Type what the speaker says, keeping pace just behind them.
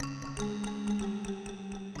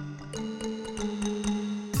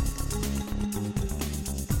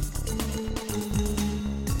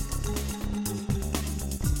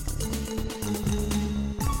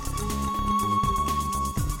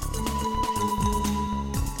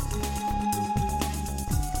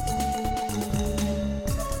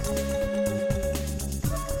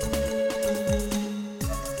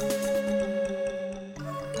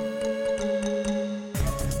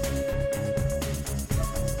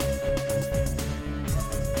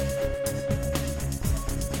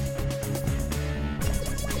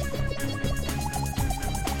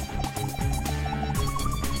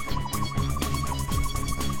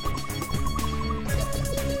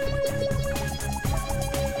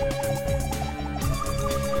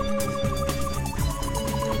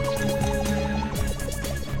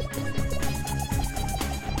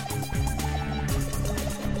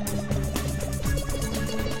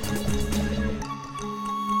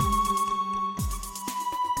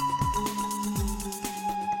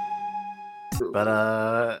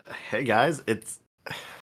But hey guys,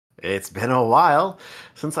 it's been a while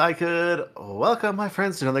since I could welcome my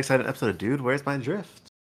friends to another exciting episode of Dude, Where's My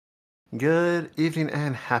Drift? Good evening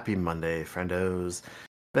and happy Monday, friendos.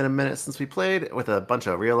 Been a minute since we played with a bunch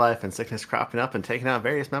of real life and sickness cropping up and taking out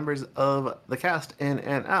various members of the cast in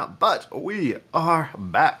and out, but we are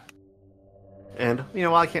back. And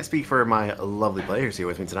while I can't speak for my lovely players here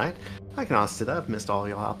with me tonight, I can honestly say that I've missed all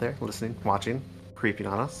y'all out there listening, watching, creeping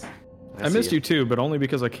on us. I missed you too, but only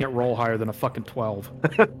because I can't roll higher than a fucking 12.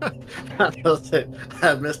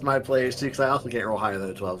 I've missed my players too, because I also can't roll higher than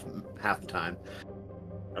a 12 half the time.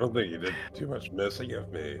 I don't think you did too much missing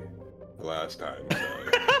of me the last time. So.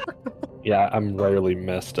 Yeah, I'm rarely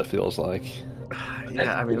missed, it feels like.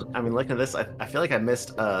 Yeah, I mean, looking at this, I feel like I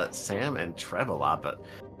missed Sam and Trev a lot, but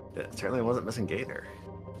it certainly wasn't missing Gator.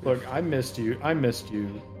 Look, I missed you,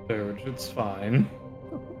 Doge. It's fine.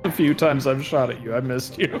 A few times I've shot at you, I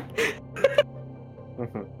missed you.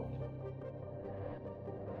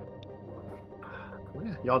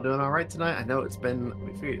 Yeah, y'all doing all right tonight? I know it's been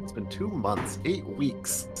 2 months, 8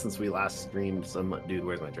 weeks since we last streamed some Dude,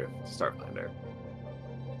 Where's My Drift Starfinder.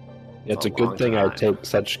 Yeah, it's a good thing I take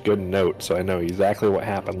such good notes, so I know exactly what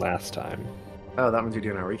happened last time. Oh, that means you're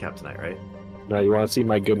doing our recap tonight, right? Now, you want to see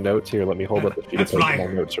my good notes? Here, let me hold up the sheet of paper my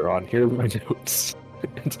notes are on. Here's my notes.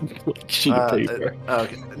 It's a sheet of paper.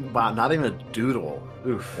 Okay. Wow, not even a doodle.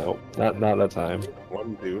 Oof. No, not that time.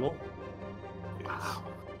 One doodle? Wow.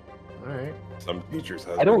 All right. Some teachers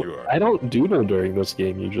have. I don't doodle during this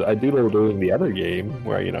game usually. I doodle during the other game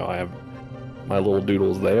where I have my little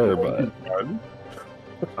doodles there, but oh,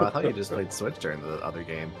 I thought you just played Switch during the other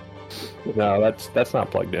game. No, that's not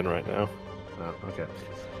plugged in right now. Oh, okay.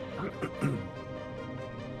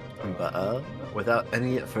 But without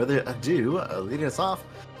any further ado, leading us off,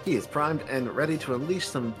 he is primed and ready to unleash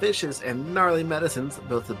some vicious and gnarly medicines,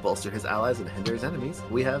 both to bolster his allies and hinder his enemies.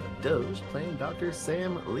 We have Doge playing Dr.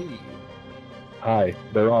 Sam Lee. Hi,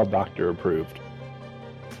 they're all doctor approved.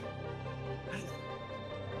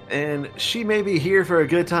 And she may be here for a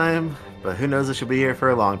good time, but who knows if she'll be here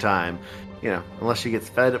for a long time. Unless she gets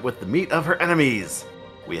fed with the meat of her enemies.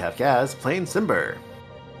 We have Kaz playing Symber.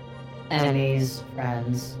 Enemies,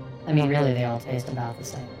 friends. I mean, really, they all taste about the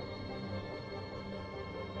same.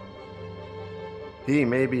 He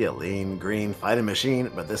may be a lean, green fighting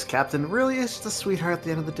machine, but this captain really is just a sweetheart at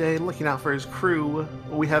the end of the day, looking out for his crew.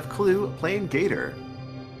 We have Clue playing Gator.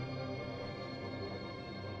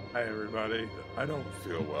 Hi, everybody. I don't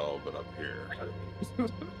feel well, but I'm here.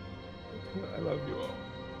 I love you all.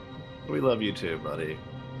 We love you too, buddy.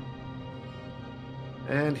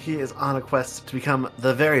 And he is on a quest to become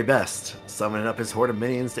the very best, summoning up his horde of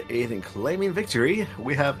minions to aid in claiming victory.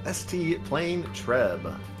 We have ST playing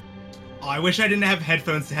Treb. Oh, I wish I didn't have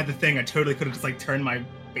headphones to have the thing. I totally could have just turned my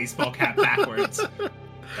baseball cap backwards.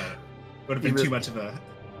 Would have been too much of a...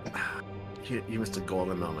 You missed a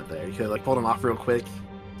golden moment there. You could have pulled him off real quick,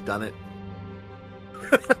 done it.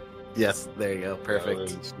 Yes, there you go. Perfect.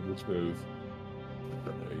 Smooth.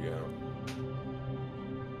 There you go.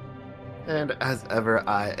 And as ever,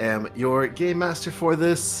 I am your game master for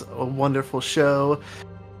this wonderful show,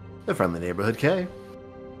 the Friendly Neighborhood K.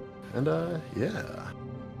 And yeah,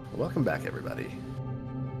 welcome back, everybody.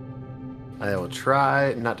 I will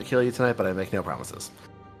try not to kill you tonight, but I make no promises.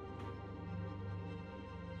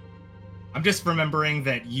 I'm just remembering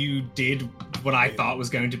that you did what I thought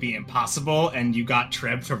was going to be impossible, and you got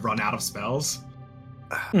Treb to run out of spells.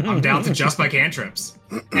 I'm down to just my cantrips.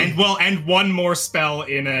 And one more spell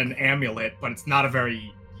in an amulet, but it's not a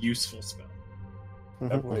very useful spell.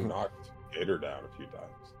 Definitely knocked Gator down a few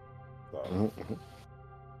times. So.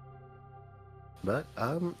 But,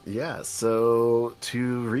 yeah, so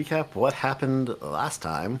to recap what happened last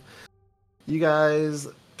time, you guys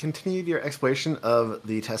continued your exploration of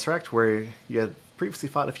the Tesseract, where you had previously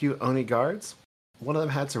fought a few Oni guards. One of them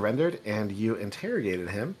had surrendered, and you interrogated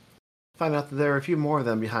him. Find out that there were a few more of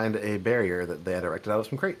them behind a barrier that they had erected out of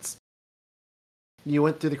some crates. You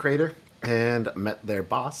went through the crater and met their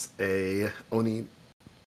boss, an Oni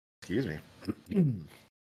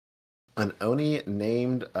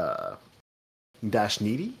named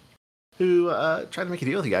Dashnidi, who tried to make a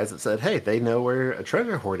deal with you guys that said, hey, they know where a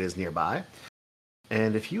treasure hoard is nearby,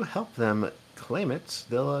 and if you help them claim it,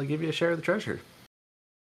 they'll give you a share of the treasure.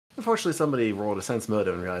 Unfortunately, somebody rolled a sense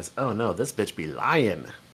motive and realized, oh no, this bitch be lying,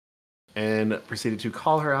 and proceeded to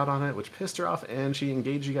call her out on it, which pissed her off, and she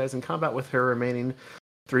engaged you guys in combat with her remaining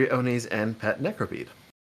 3 Onis and Pet Necropede.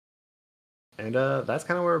 And that's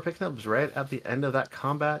kind of where we're picking up, is right at the end of that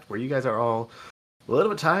combat, where you guys are all a little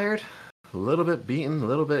bit tired, a little bit beaten, a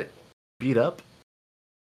little bit beat up.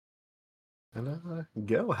 And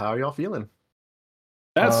go, how are y'all feeling?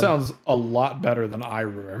 That sounds a lot better than I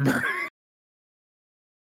remember.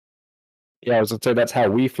 Yeah, I was gonna say that's how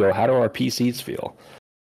we feel. How do our PCs feel?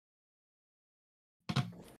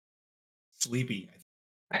 Sleepy.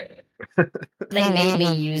 They made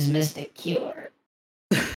me use Mystic Cure.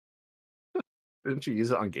 Didn't you use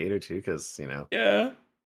it on Gator too? Because Yeah.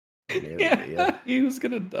 yeah. He was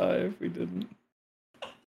gonna die if we didn't.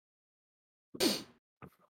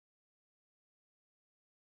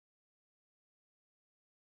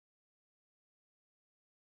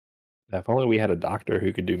 If only we had a doctor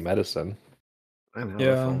who could do medicine. I know.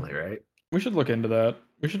 Yeah. If only, right? We should look into that.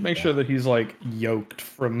 We should make sure that he's like yoked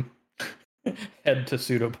from head to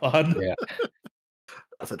pseudopod. Yeah.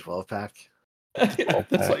 That's a 12-pack. Yeah,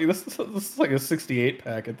 that's like this is like a 68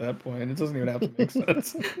 pack at that point. It doesn't even have to make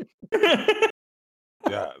sense.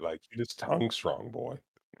 Yeah, like you just tongue strong, boy.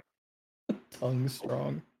 Tongue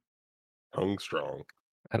strong. Tongue strong.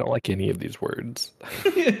 I don't like any of these words.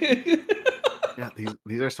 Yeah,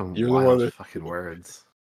 these are some You're the one wild that- fucking words.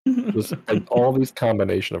 Just like all these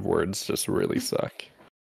combination of words just really suck.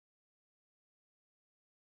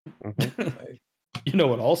 You know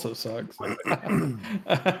what also sucks?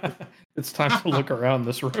 It's time to look around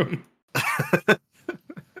this room.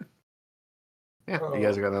 Yeah, you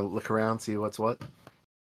guys are gonna look around, see what's what.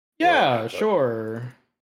 Yeah, sure.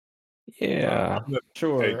 Yeah.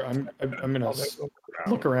 Sure. Hey, I'm gonna I'll take a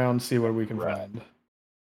look around, see what we can Right. find.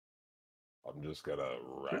 I'm just gonna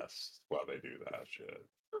rest while they do that shit.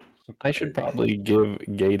 I should probably give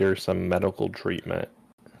Gator some medical treatment.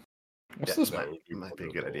 What's Yeah, this? that would Might be a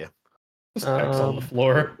good idea. This X on the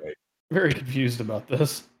floor. Okay. Very confused about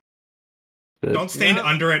this. Don't stand Yeah.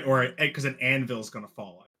 under it, or because an anvil's gonna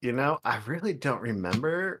fall. I really don't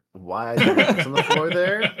remember why I did X on the floor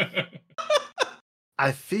there.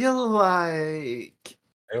 I feel like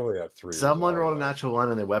I only have 3. someone rolled a now. natural 1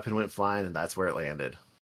 and their weapon went flying, and that's where it landed.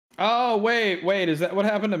 Oh wait, is that what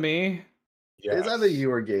happened to me? Is either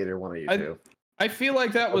you or Gator, one of you two? I feel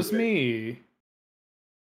like that was Okay. me.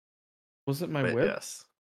 Was it my But whip? yes.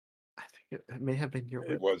 I think it may have been your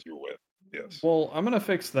It whip. was your whip. Yes. Well, I'm gonna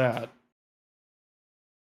fix that,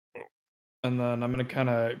 and then I'm gonna kind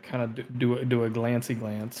of do a glancy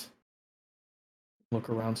glance, look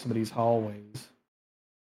around some of these hallways.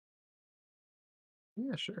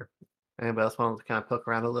 Yeah, sure. Anybody else want to kind of poke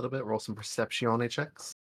around a little bit? Roll some perception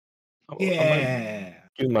checks. Yeah.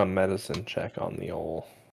 Do my medicine check on the old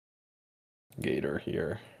Gator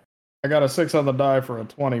here. I got a 6 on the die for a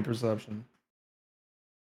 20 perception.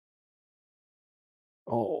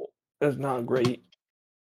 Oh, that's not great.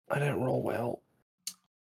 I didn't roll well.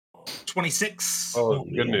 26. Oh,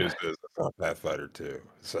 yeah. good news is it's not Pathfinder 2.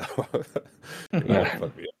 So Yeah.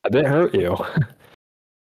 fuck me I didn't hurt you. up.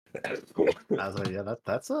 I was like, yeah,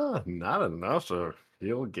 that's not enough to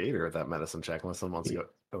heal Gator at that medicine check unless someone's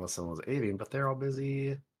aiding, but they're all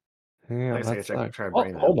busy. Yeah, I guess I that could sucks. try and Oh,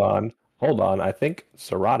 brain that. hold on. I think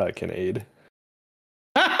Serata can aid.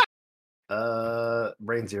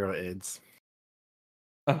 Brain 0 aids.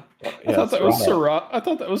 I thought that was Serata. I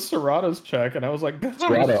thought that was Serata's check, and I was like,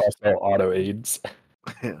 Serata also auto aids.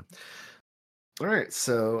 Yeah. All right,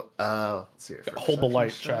 so let's see. For Hold the light,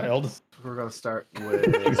 perception child. checks, we're gonna start with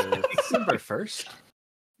Symber first.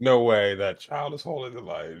 No way that child is holding the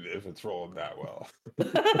line if it's rolling that well.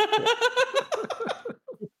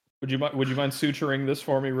 Would you mind suturing this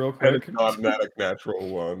for me real And quick? it's an automatic natural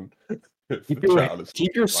 1. If the Keep your, child is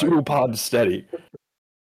keep your holding the line. pseudopod steady.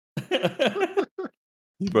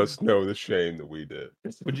 You must know the shame that we did.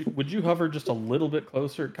 Would you hover just a little bit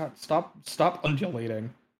closer? God, stop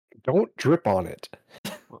undulating. Don't drip on it.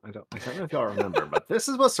 Well, I don't know if y'all remember, but this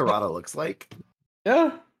is what Serata looks like.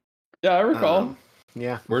 Yeah, I recall.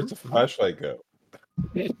 Yeah. Where's the flashlight go?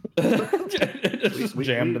 Just We-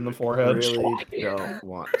 jammed we in the forehead. Really don't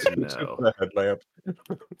want to It's know. got a headlamp.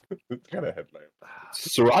 It's got a headlamp.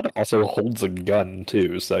 Serata also holds a gun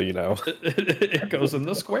too, so you know. It goes in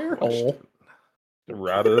the square hole.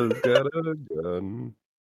 Rada's got a gun.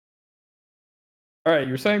 All right,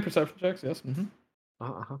 you're saying perception checks? Yes. Mm-hmm.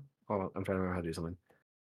 Uh-huh. Hold on, I'm trying to remember how to do something.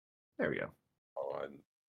 There we go. On.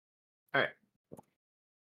 All right.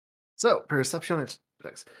 So perception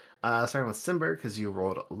checks. Starting with Symber because you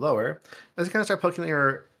rolled lower. As you kind of start poking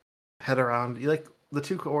your head around, you like the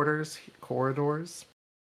two corridors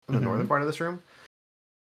in the northern part of this room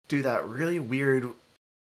do that really weird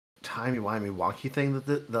timey-wimey wonky thing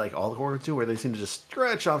that like all the corridors do, where they seem to just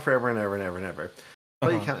stretch on forever and ever and ever and ever.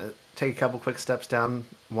 But you kind of take a couple quick steps down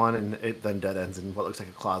one, and it then dead ends in what looks like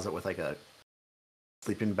a closet with like a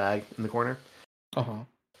sleeping bag in the corner.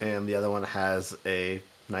 And the other one has a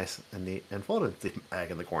nice and neat and folded sleeping bag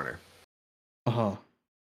in the corner.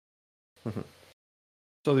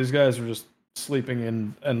 So these guys are just sleeping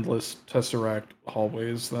in endless tesseract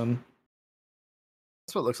hallways. Then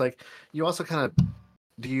That's what it looks like. You also kind of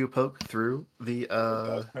do you poke through the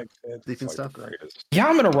Does make sense. sleeping It's like stuff? the greatest. yeah,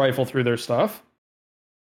 I'm gonna rifle through their stuff.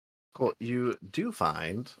 Cool. You do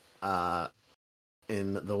find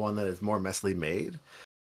in the one that is more messily made,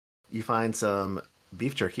 you find some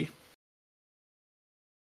beef jerky.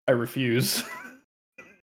 I refuse.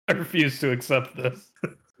 I refuse to accept this.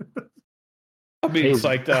 I'm being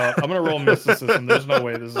psyched out. I'm gonna roll mysticism. There's no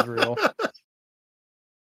way this is real.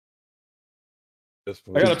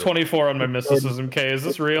 I got a 24 on my mysticism. K, is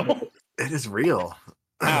this real? It is real.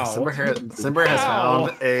 Ow. Symber has Ow.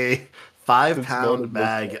 found a 5-pound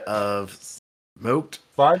bag of smoked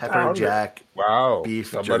 5 pepper pound. jack Wow. beef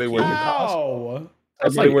Somebody jerky. went to Costco. Ow!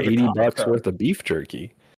 That's Somebody like went to 80 bucks Costco. worth of beef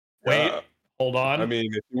jerky. Wait, Yeah. hold on. I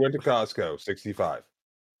mean, if you went to Costco, 65.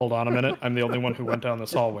 Hold on a minute. I'm the only one who went down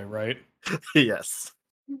this hallway, right? Yes.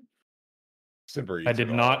 Simber I eats did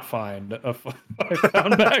it not find a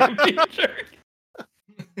 5-pound bag of beef jerky. all.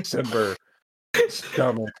 Simber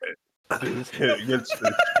stomach it gets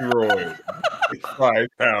destroyed. 5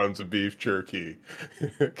 pounds of beef jerky.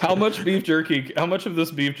 How much beef jerky? How much of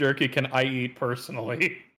this beef jerky can I eat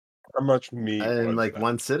personally How much meat? In was like that?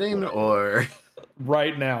 one sitting, Whatever. or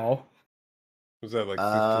right now? Was that like 15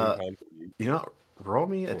 pounds of meat? you know, roll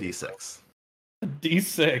me a d6.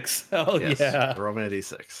 D6. Hell Yes, yeah. roll me a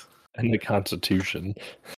d6. And the Constitution.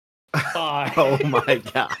 5. Oh my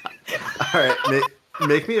god! All right,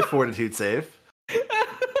 make me a fortitude save.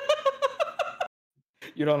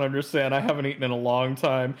 You don't understand. I haven't eaten in a long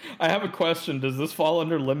time. I have a question. Does this fall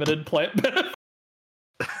under limited plant benefit?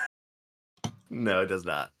 No, it does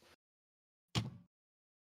not.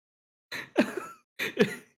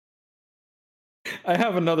 I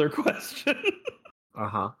have another question.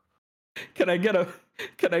 Uh-huh. Would I get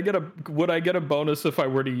a bonus if I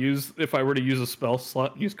were to use a spell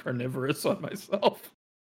slot and use carnivorous on myself?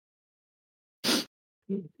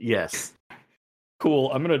 Yes.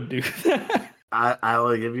 Cool, I'm gonna do that. I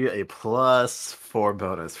will give you a +4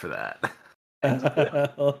 bonus for that.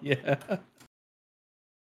 Hell yeah.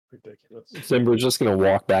 Ridiculous. Simber's just gonna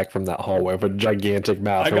walk back from that hallway with a gigantic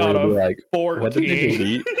mouth, I and we're got gonna be a like, "What did you 14.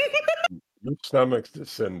 eat?" Your stomach's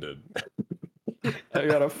descended. I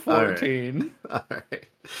got a 14. All right.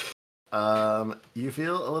 You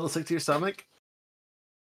feel a little sick to your stomach.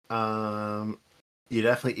 You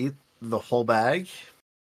definitely eat the whole bag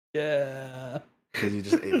Yeah. because you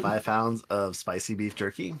just ate 5 pounds of spicy beef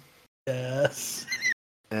jerky. Yes.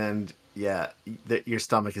 And yeah, your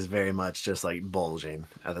stomach is very much just like bulging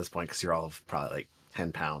at this point because you're all of probably like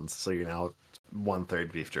 10 pounds. So you're now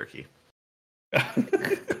 1/3 beef jerky.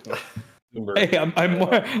 Simber, Hey, I'm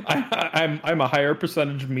a higher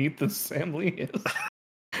percentage meat than Sam Lee is.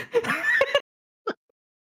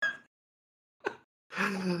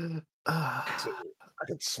 I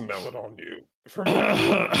can smell it on you.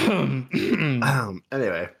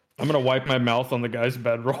 Anyway, I'm gonna wipe my mouth on the guy's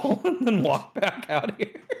bedroll and then walk back out of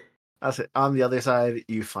here. I'll say on the other side,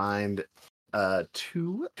 you find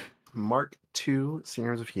 2 Mark II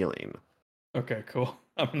Serums of Healing. Okay, cool.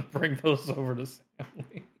 I'm gonna bring those over to Sam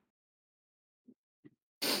Lee.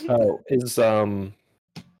 Oh, is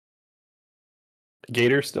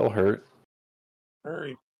Gator still hurt?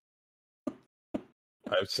 Hurry.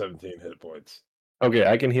 I have 17 hit points. Okay,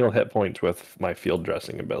 I can heal hit points with my field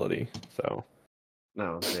dressing ability. So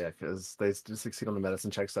No, yeah, because they do succeed on the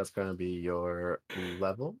medicine checks. That's going to be your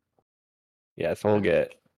level. yeah, so I'll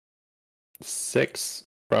get 6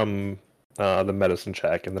 from the medicine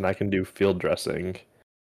check, and then I can do field dressing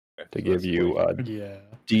Okay, to so give that's you 20. Yeah.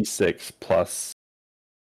 D6 plus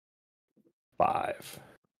 5.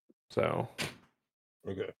 So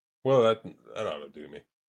Okay. Well, that ought to do me.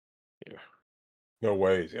 Yeah. No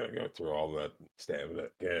way he's gonna go through all that stamina.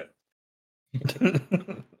 Yeah.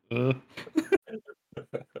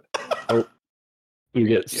 you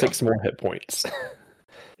get 6 more hit points.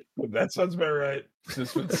 That sounds about right. It's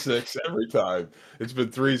just been 6 every time. It's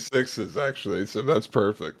been 3 6s actually, so that's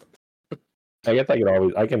perfect. I guess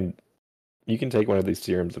you can take one of these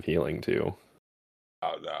serums of healing too.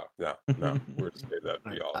 Oh no. We're just saying that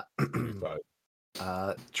be all. Be fine. We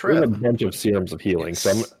have a Trip. bunch of serums of healing,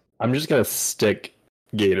 so I'm just gonna stick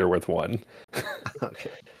Gator with one.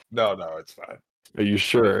 Okay. No, it's fine. Are you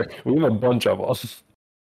sure? We have a bunch of them.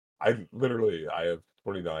 I have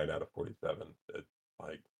 29 out of 47.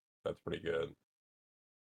 That's pretty good.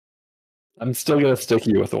 I'm still gonna stick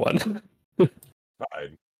you with one.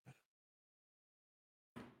 Fine.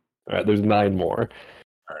 All right, there's 9 more.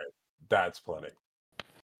 That's plenty.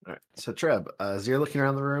 All right. So Treb, as you're looking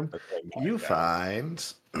around the room, Okay, you nice.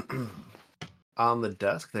 find on the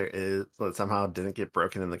desk there is, but somehow didn't get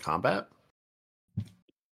broken in the combat.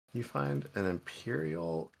 You find an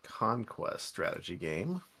Imperial Conquest strategy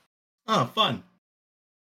game. Oh, fun.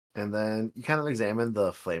 And then you kind of examine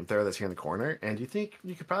the flamethrower that's here in the corner, and you think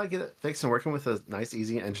you could probably get it fixed and working with a nice,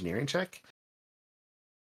 easy engineering check.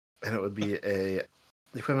 And it would be the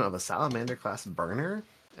equivalent of a Salamander class burner,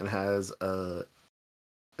 and has a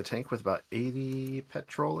tank with about 80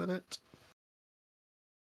 petrol in it.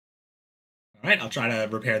 All right, I'll try to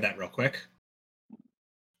repair that real quick.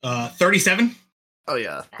 37. Oh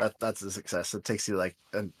yeah, that's a success. It takes you like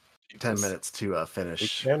 10 minutes to We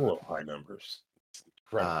finish can roll high numbers.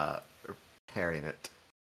 repairing it.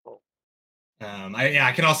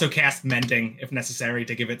 I can also cast Mending if necessary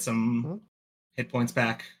to give it some hit points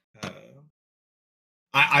back.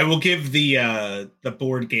 I will give the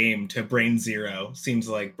board game to Brain Zero. Seems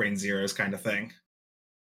like Brain Zero's kind of thing.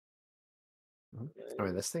 I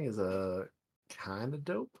mean, this thing is a kind of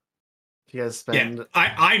dope. If you guys spend, Yeah,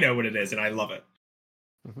 I know what it is, and I love it.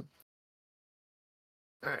 all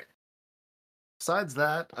right. Besides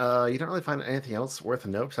that, you don't really find anything else worth a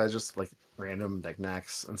note besides just like random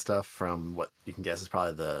knickknacks and stuff from what you can guess is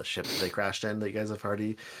probably the ship that they crashed in that you guys have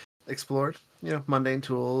already explored. You know, mundane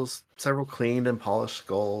tools, several cleaned and polished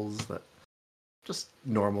skulls, just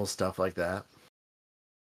normal stuff like that.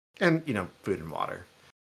 And, you know, food and water.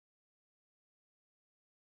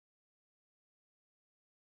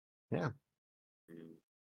 Yeah.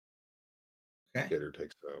 Okay. Gator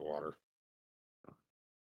takes the water.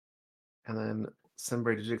 And then,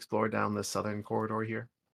 Symber, did you explore down this southern corridor here?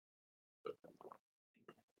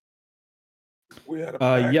 We had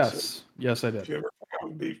a Yes, I did. If you ever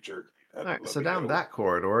found beef jerky, All right, so down that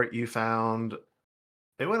corridor, you found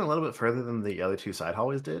it went a little bit further than the other two side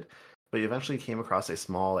hallways did, but you eventually came across a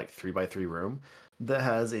small, like 3x3 room that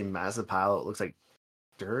has a massive pile. It looks like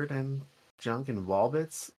dirt and junk and wall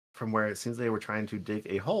bits from where it seems they were trying to dig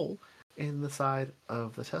a hole in the side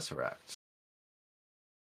of the Tesseract.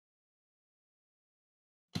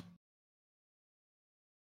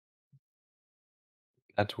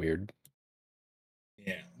 That's weird.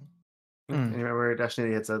 Yeah. And you remember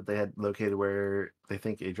Destiny had said they had located where they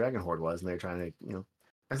think a dragon horde was, and they're trying to, you know,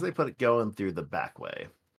 as they put it, going through the back way.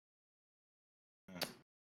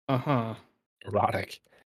 Uh-huh. Erotic.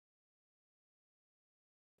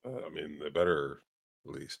 I mean, they better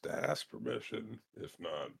at least ask permission. If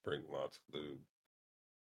not, bring lots of food.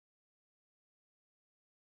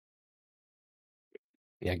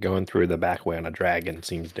 Yeah, going through the back way on a dragon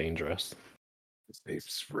seems dangerous.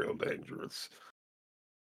 It's real dangerous.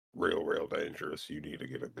 Real dangerous. You need to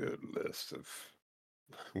get a good list of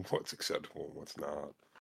what's acceptable and what's not.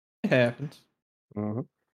 It happens.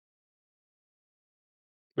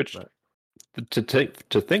 Which,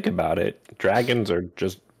 to think about it, dragons are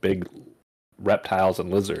just big reptiles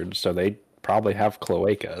and lizards, so they probably have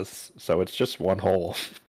cloacas. So it's just one hole.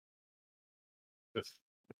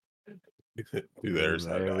 There's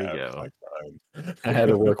There we go. like I had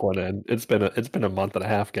to work one in. It's been a month and a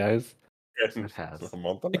half, guys. It has. A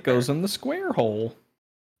month and It goes in the square hole.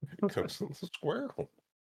 It goes in the square hole.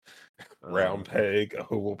 Round peg,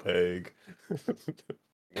 oval peg.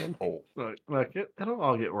 One hole. Look, it'll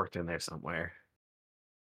all get worked in there somewhere.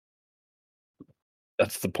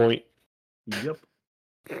 That's the point. Yep.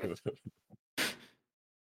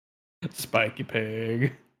 Spiky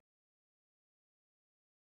pig.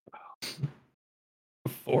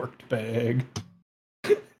 Forked pig.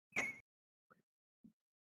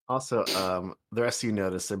 Also, the rest of you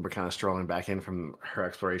notice Symber kind of strolling back in from her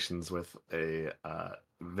explorations with a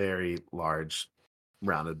very large,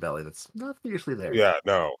 rounded belly that's not usually there. Yeah,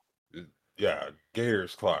 no. Yeah,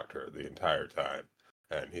 Gator's clocked her the entire time.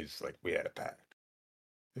 And he's like, we had a pact.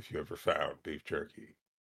 If you ever found beef jerky,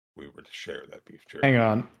 we were to share that beef jerky. Hang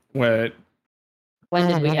on. Wait. When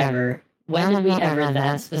did we ever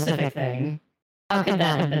that specific thing? How could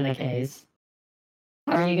that have been the case?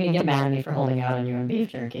 How are you going to get mad at me for holding out on you on beef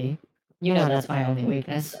jerky? You know that's my only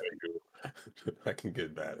weakness. I can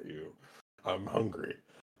get mad at you. I'm hungry.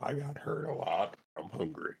 I got hurt a lot. I'm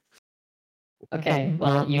hungry. Okay,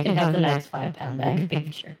 well, you can have the next 5-pound bag of beef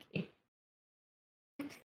jerky.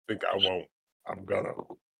 Think I won't. I'm gonna.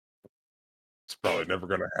 It's probably never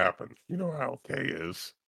gonna happen. You know how Kay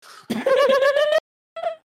is.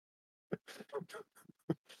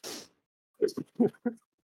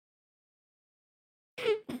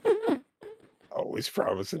 Always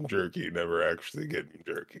promising jerky, never actually getting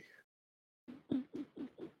jerky.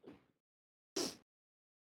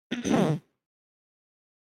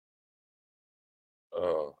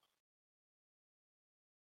 Oh,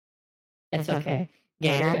 It's okay.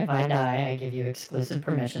 Gator, if I die, I give you exclusive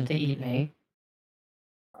permission to eat me.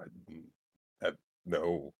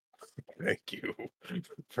 No, thank you.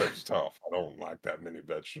 First off, I don't like that many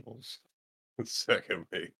vegetables.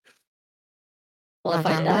 Secondly, Well, if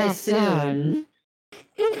I die soon,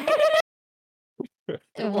 it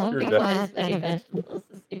won't You're be quite as many vegetables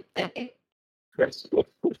as you think.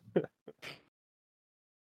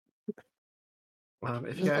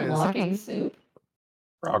 If you Just a guys walking soup.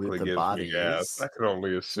 broccoli the gives me gas. bodies. I can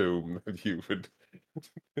only assume that you would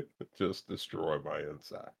just destroy my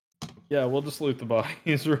inside. Yeah, we'll just loot the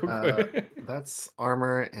bodies real quick. That's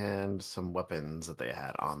armor and some weapons that they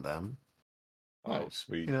had on them. Oh,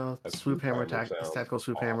 sweet. You know, That swoop hammer, sounds tactical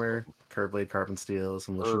swoop awesome. hammer, curved blade, carbon steel,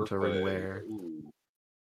 some Lashunta Perfect. ringware. Ooh.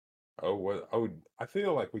 Oh, what? Oh, I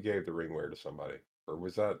feel like we gave the ringware to somebody, or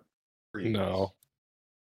was that previous? No.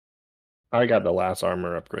 I got the last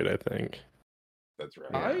armor upgrade, I think. That's right.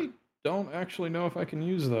 I don't actually know if I can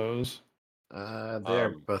use those.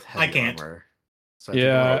 They're both heavy can't. armor. So I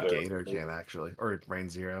Yeah. think only Gator can actually, or Rain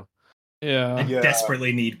Zero. I Yeah. Yeah.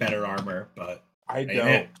 desperately need better armor, but I ain't don't.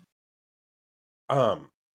 it.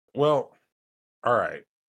 Well, all right.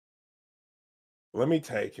 Let me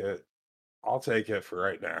take it. I'll take it for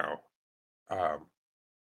right now.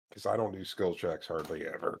 Because I don't do skill checks hardly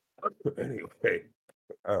ever. Anyway,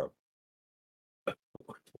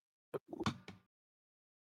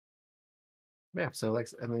 Yeah, so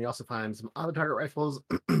and then you also find some auto target rifles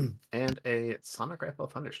and a sonic rifle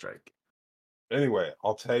Thunderstrike. anyway,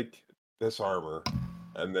 I'll take this armor,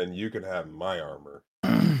 and then you can have my armor.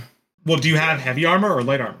 Well, do you have heavy armor or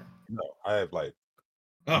light armor? No, I have like.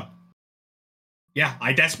 Oh. Yeah,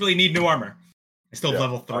 I desperately need new armor. I still have Yeah,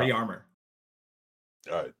 level 3 armor.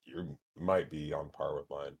 You might be on par with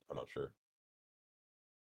mine. I'm not sure.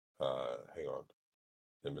 Hang on.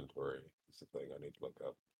 Inventory is the thing I need to look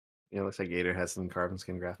up. It looks like Gator has some carbon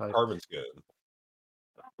skin graphite. Carbon skin.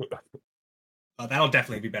 That'll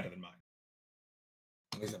definitely be better than mine.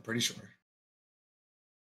 At least I'm pretty sure.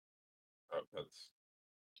 Oh, that's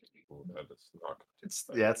not. It's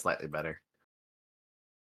slightly better.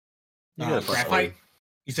 You get a plus Graphite? 3.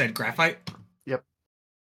 You said graphite? Yep.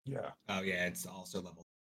 Yeah. Oh, yeah, it's also level.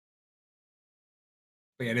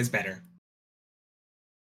 But yeah, it is better.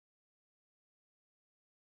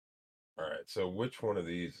 All right. So which one of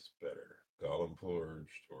these is better? Golem Forged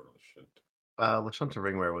or Lashunta? Lashunta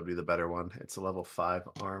ringware would be the better one. It's a level 5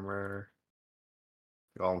 armor.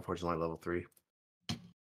 All unfortunately level 3.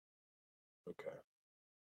 Okay.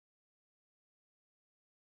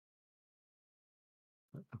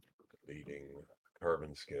 Leading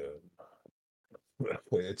carbon skin.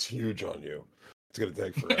 It's huge on you. It's gonna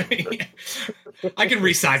take forever. I can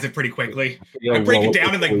resize it pretty quickly. Yeah, I break well, it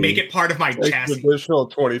down and like make it part of my Takes an chassis. additional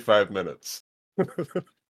 25 minutes.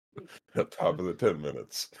 At top of the 10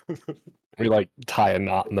 minutes. We like tie a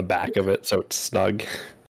knot in the back of it so it's snug.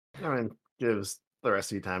 I mean, gives the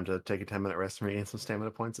rest of you time to take a 10-minute rest and regain some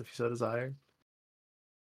stamina points if you so desire.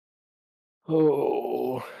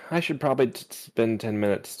 Oh, I should probably spend 10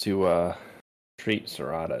 minutes to treat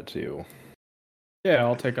Sarada too. Yeah,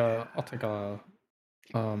 I'll take a That's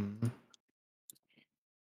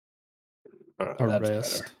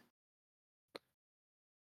rest.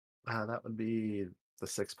 better. That would be the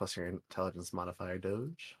 6 plus your intelligence modifier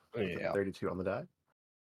Doge. Yeah. 32 on the die.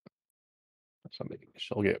 Somebody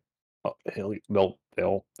she'll get. Oh, it'll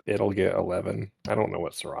get 11. I don't know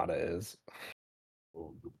what Sarada is.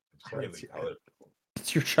 Ooh, it's really colorful.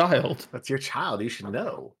 It's your child. That's your child. You should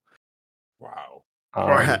know. Wow.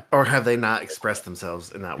 Or have they not expressed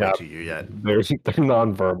themselves in that way to you yet? They're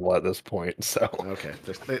nonverbal at this point, so Okay,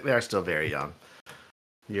 they are still very young.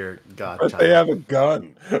 Your god But child. they have a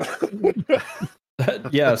gun.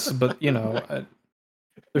 Yes, but you know,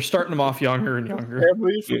 they're starting them off younger and younger.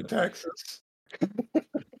 Families from Texas.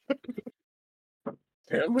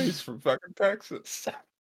 Families from fucking Texas.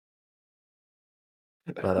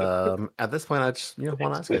 But at this point, I just want to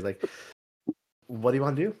ask you guys, like, what do you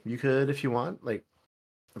want to do? You could, if you want, like,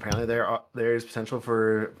 apparently there's potential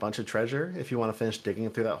for a bunch of treasure if you want to finish digging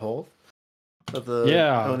through that hole that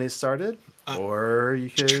the Oni started, or you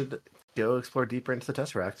could go explore deeper into the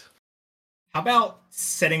Tesseract. How about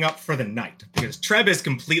setting up for the night? Because Treb is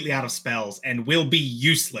completely out of spells and will be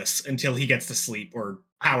useless until he gets to sleep or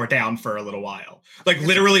power down for a little while. Like,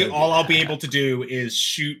 literally, all I'll be able to do is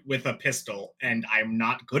shoot with a pistol, and I'm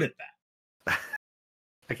not good at that.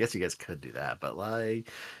 I guess you guys could do that, but, like,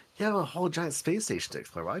 you have a whole giant space station to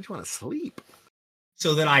explore. Why would you want to sleep?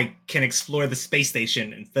 So that I can explore the space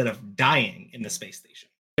station instead of dying in the space station.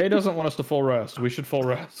 Kay doesn't want us to full rest. We should full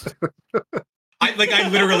rest. I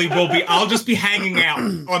literally will be. I'll just be hanging out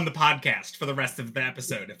on the podcast for the rest of the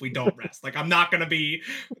episode if we don't rest. Like, I'm not gonna be.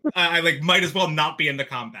 I might as well not be in the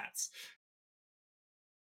combats.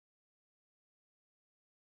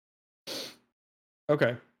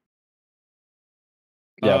 Okay.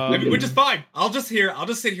 Yeah, I mean, which is fine. I'll just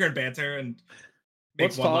sit here and banter and make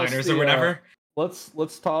Let's one-liners toss or whatever.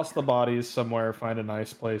 Let's toss the bodies somewhere. Find a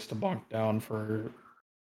nice place to bunk down for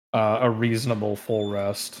a reasonable full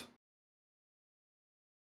rest.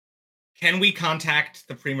 Can we contact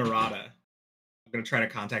the Primarata? I'm gonna try to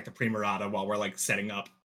contact the Primarata while we're like setting up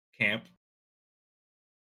camp.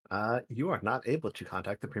 You are not able to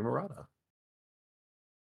contact the Primarata.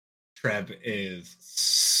 Treb is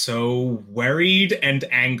so worried and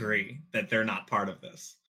angry that they're not part of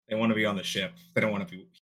this. They want to be on the ship. They don't want to be.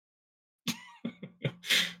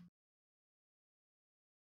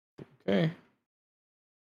 Okay.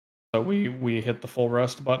 So we hit the full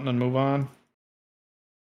rest button and move on.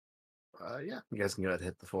 Yeah, you guys can go ahead and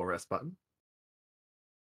hit the full rest button.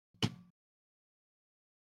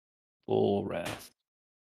 full rest.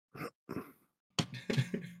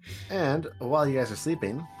 And while you guys are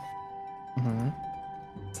sleeping, Mm-hmm.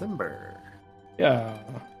 Symber, Yeah.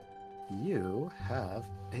 you have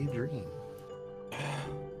a dream.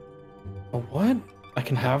 A what? I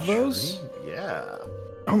can have those? Dream? Yeah.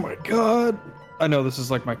 Oh my god. I know this is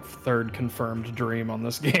like my third confirmed dream on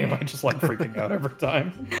this game. I just like freaking out every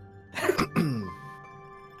time.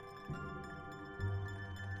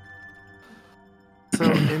 So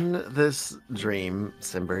in this dream,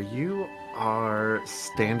 Symber, you are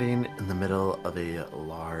standing in the middle of a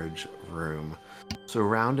large room,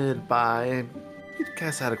 surrounded by, you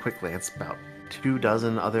guys had a quick glance, about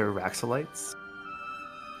 24 other Raxalites.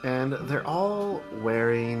 And they're all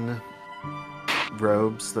wearing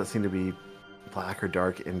robes that seem to be black or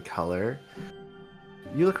dark in color.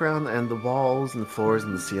 You look around and the walls and the floors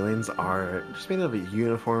and the ceilings are just made of a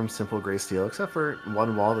uniform, simple gray steel, except for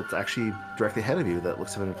one wall that's actually directly ahead of you that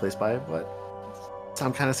looks to have been replaced by what?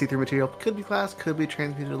 Some kind of see-through material. Could be glass, could be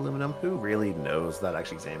transmuted aluminum. Who really knows without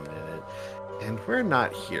actually examining it? And we're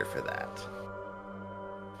not here for that.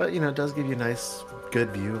 But, it does give you a nice, good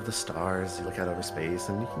view of the stars. You look out over space,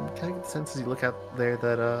 and you can kind of get the sense as you look out there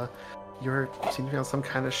that you seem to be on some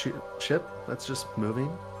kind of ship that's just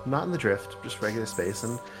moving. Not in the drift, just regular space,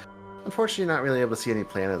 and unfortunately you're not really able to see any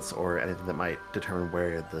planets or anything that might determine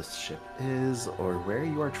where this ship is or where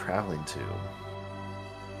you are traveling to.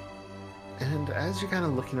 And as you're kind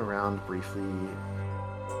of looking around briefly,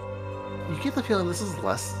 you get the feeling this is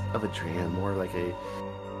less of a dream, more like a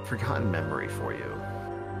forgotten memory for you.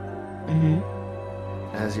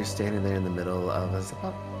 Mm-hmm. As you're standing there in the middle of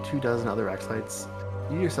about 24 other Raxalites,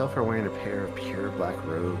 you yourself are wearing a pair of pure black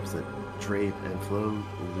robes that drape and flow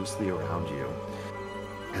loosely around you.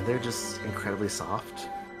 And they're just incredibly soft.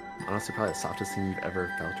 Honestly, probably the softest thing you've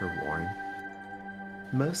ever felt or worn.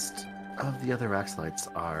 Most of the other Raxalites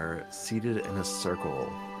are seated in a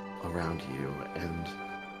circle around you, and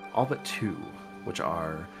all but 2, which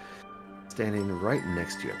are standing right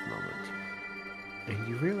next to you at the moment. And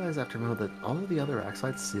you realize after a moment that all of the other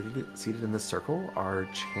Raxalites seated in this circle are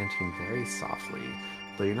chanting very softly,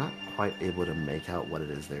 though you're not quite able to make out what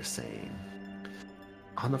it is they're saying.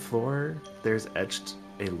 On the floor, there's etched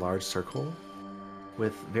a large circle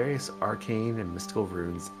with various arcane and mystical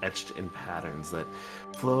runes etched in patterns that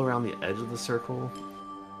flow around the edge of the circle,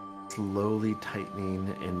 slowly tightening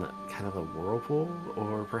in kind of a whirlpool,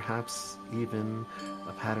 or perhaps even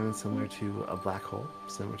a pattern similar to a black hole,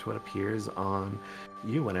 similar to what appears on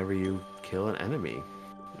you whenever you kill an enemy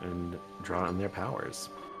and draw on their powers.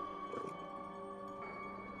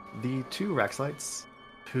 The 2 Raxalites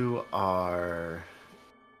who are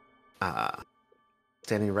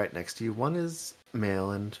standing right next to you, one is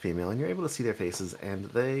male and female, and you're able to see their faces, and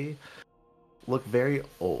they look very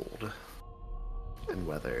old and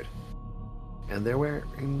weathered. And they're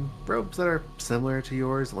wearing robes that are similar to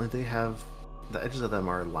yours, only the edges of them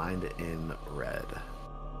are lined in red.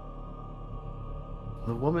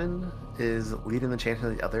 The woman is leading the chanting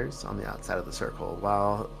of the others on the outside of the circle,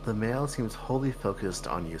 while the male seems wholly focused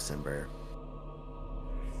on you, Symber.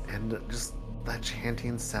 And just that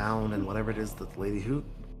chanting sound and whatever it is that the lady who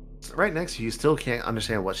right next to you still can't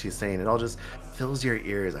understand what she's saying. It all just fills your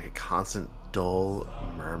ears like a constant dull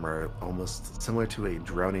murmur, almost similar to a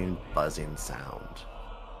droning, buzzing sound.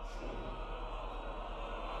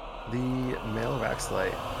 The male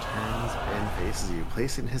Raxalite turns and faces you,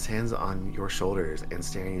 placing his hands on your shoulders and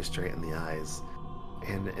staring you straight in the eyes.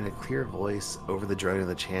 And in a clear voice over the droning of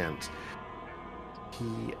the chant,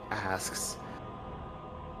 he asks,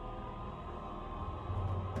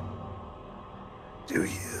 "Do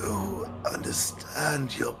you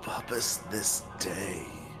understand your purpose this day?"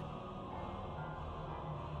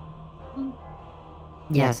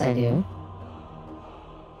 Yes, I do.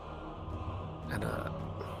 And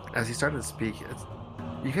as he started to speak,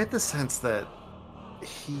 you get the sense that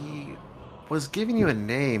he was giving you a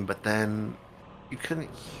name, but then you couldn't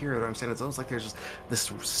hear what I'm saying. It's almost like there's just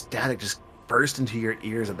this static just burst into your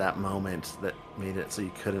ears at that moment that made it so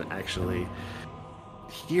you couldn't actually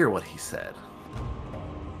hear what he said.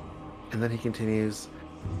 And then he continues,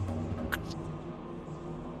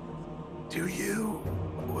 do you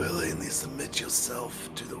willingly submit yourself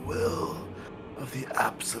to the will of the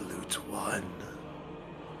Absolute One?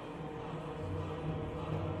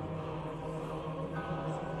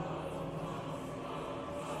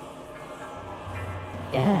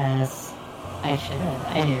 Yes, I should.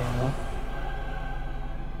 I do.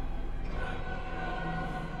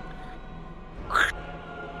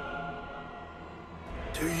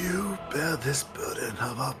 Do you bear this burden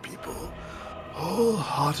of our people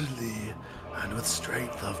wholeheartedly and with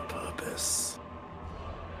strength of purpose?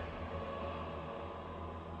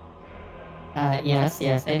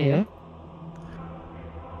 Yes, I do.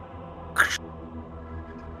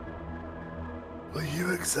 Will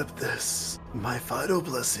you accept this, my final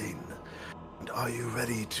blessing? And are you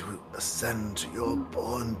ready to ascend to your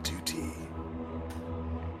born duty?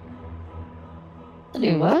 To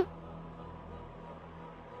do what?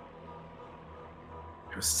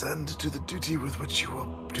 To ascend to the duty with which you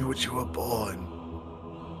were born.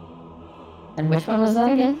 And which one was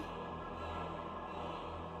that again?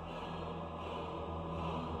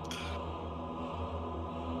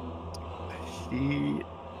 He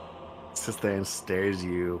sits there and stares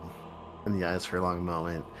you in the eyes for a long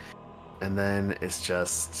moment, and then it's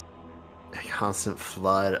just a constant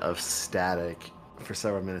flood of static for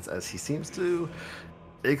several minutes as he seems to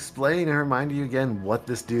explain and remind you again what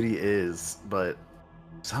this duty is, but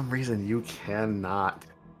for some reason you cannot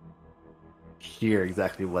hear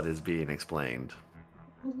exactly what is being explained.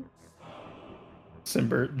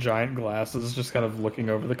 Symber, giant glasses, just kind of looking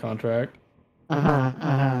over the contract.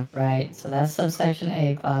 Right. So that's subsection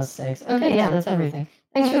A, clause 6. Okay, yeah, that's everything.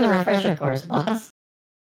 Thanks for the refresher course, boss.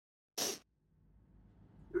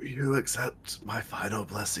 Do you accept my final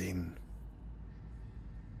blessing?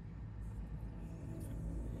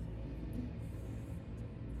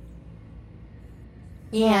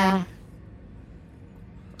 Yeah.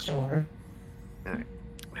 Sure. And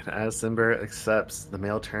as Symber accepts, the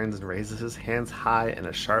male turns and raises his hands high in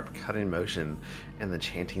a sharp cutting motion, and the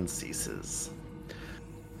chanting ceases.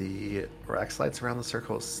 The Rex lights around the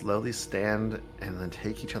circle slowly stand and then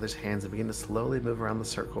take each other's hands and begin to slowly move around the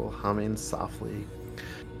circle, humming softly.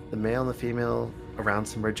 The male and the female around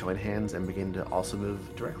Symber join hands and begin to also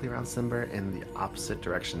move directly around Symber in the opposite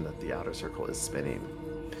direction that the outer circle is spinning.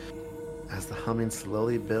 As the humming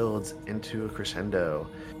slowly builds into a crescendo,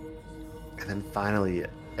 and then finally,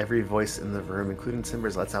 every voice in the room, including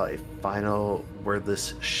Symber's, lets out a final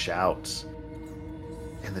wordless shout.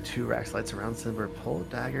 And the two Rax lights around Symber pull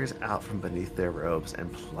daggers out from beneath their robes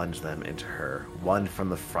and plunge them into her, one from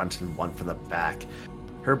the front and one from the back.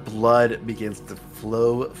 Her blood begins to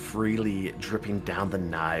flow freely, dripping down the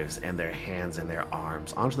knives and their hands and their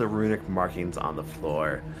arms onto the runic markings on the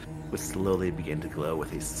floor, which slowly begin to glow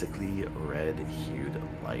with a sickly red-hued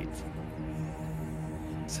light.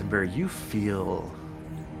 Symber, you feel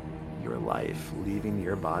your life leaving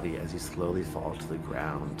your body as you slowly fall to the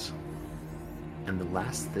ground. And the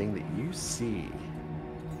last thing that you see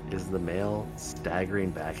is the male staggering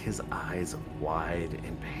back, his eyes wide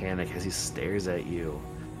in panic as he stares at you.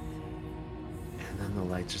 And then the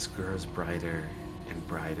light just grows brighter and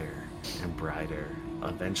brighter and brighter,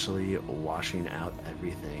 eventually washing out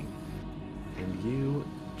everything. And you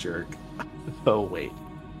jerk. Oh, wait.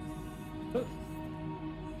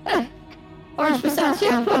 Orange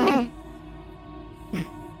pistachio pudding.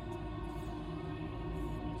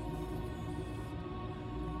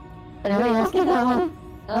 Did anybody else get that one?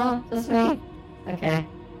 Oh, just me? Okay.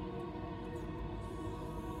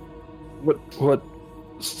 What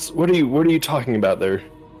are you talking about there?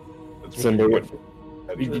 That's Symber, you what- get for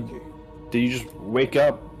that you- turkey. Did you just wake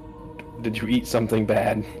up? Did you eat something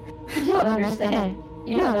bad? You don't understand.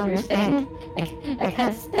 You don't understand. I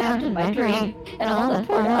got stabbed in my dream, and all that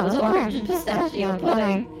poured out was orange and pistachio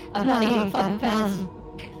pudding. I'm not eating 5 pounds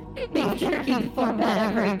of beef jerky before bed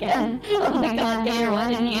ever again. Oh my god, Gator, why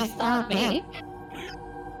didn't you stop me?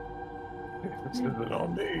 This isn't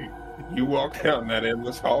on me. You walked down that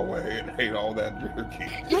endless hallway and ate all that jerky.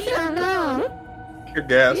 You should have known. Your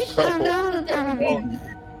gas You should have couple. known that there would be.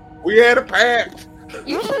 We had a pact.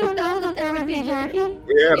 You should have known that there would be jerky.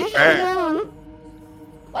 We had You a should have pact. known.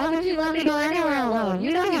 Why would you let me go anywhere alone?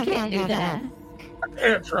 You know you can't do that. I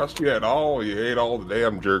can't trust you at all. You ate all the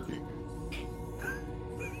damn jerky.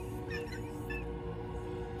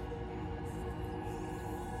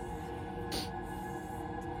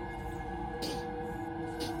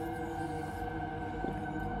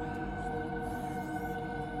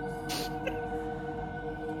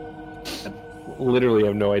 literally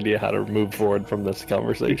have no idea how to move forward from this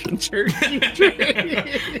conversation.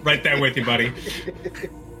 Right there with you, buddy.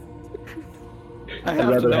 I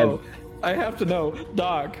have to know,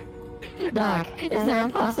 Doc. Doc, is there a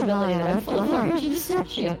possibility that I'm full of orange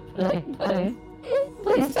pistachio pudding?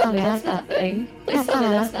 Please tell me that's not thing. Please tell me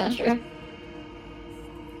that's not true.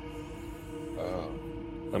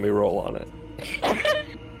 Let me roll on it.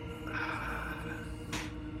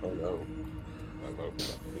 Oh no. I'm open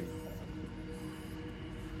up.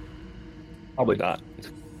 Probably not.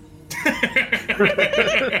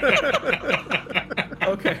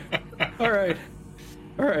 Okay. All right.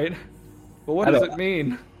 But what does it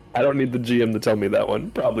mean? I don't need the GM to tell me that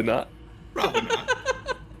one. Probably not. Probably not.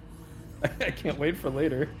 I can't wait for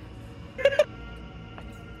later.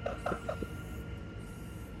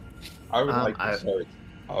 I would like to start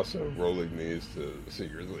also rolling these to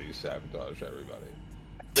secretly sabotage everybody.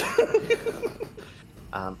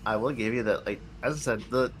 I will give you that, like, as I said,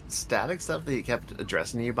 the static stuff that he kept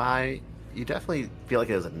addressing you by, you definitely feel like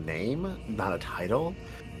it was a name, not a title.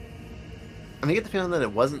 And I get the feeling that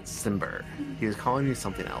it wasn't Symber. He was calling you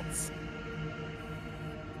something else.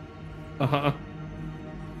 Uh-huh.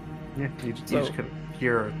 Yeah, you just couldn't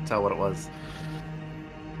hear or tell what it was.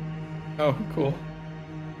 Oh, cool.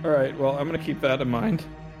 All right, well, I'm going to keep that in mind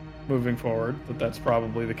moving forward, that's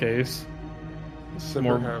probably the case.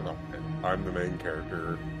 Symber had I'm the main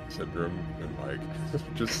character syndrome and like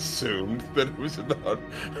just assumed that it was about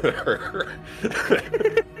her.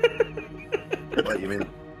 What, you mean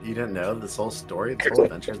you didn't know this whole story, this whole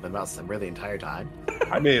adventure has been about Symber the entire time?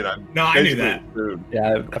 I mean, I knew that.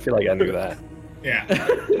 Yeah, I feel like I knew that. Yeah.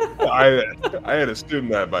 I had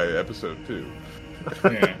assumed that by episode 2.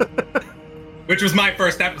 Yeah. Which was my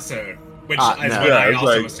first episode, which is when Yeah, I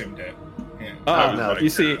also like, assumed it. Yeah. No, you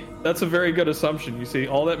see, that's a very good assumption. You see,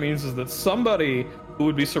 all that means is that somebody who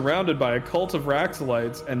would be surrounded by a cult of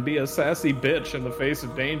Raxalites and be a sassy bitch in the face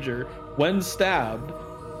of danger when stabbed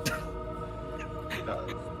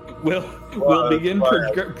will begin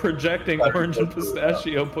projecting orange and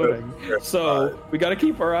pistachio pudding. So we got to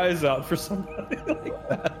keep our eyes out for somebody like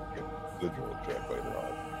that. Visual check later on.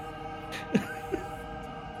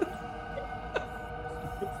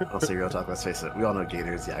 Also, real talk, let's face it, we all know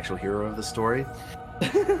Gator is the actual hero of the story.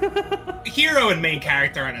 Hero and main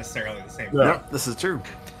character aren't necessarily the same. Yeah. No, this is true.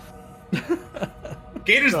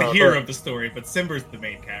 Gator's the hero of the story, but Symber's the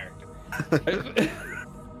main character.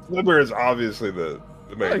 Symber is obviously the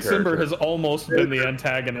main character. Symber has almost been the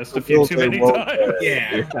antagonist a few too many times.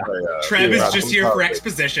 Yeah. Trev is just here for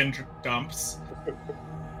exposition dumps.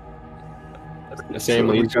 Sam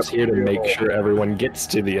Lee's just here to make sure everyone gets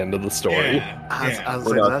to the end of the story. Yeah. I was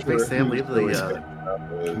like, that makes Sam Lee the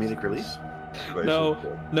comedic relief?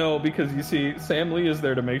 No, because you see, Sam Lee is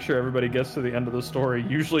there to make sure everybody gets to the end of the story,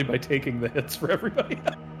 usually by taking the hits for everybody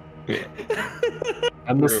else.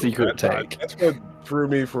 I'm the secret tank. That's what threw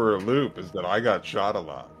me for a loop, is that I got shot a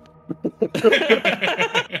lot.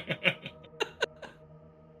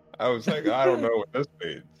 I was like, I don't know what this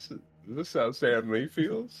means. Is this how Sam Lee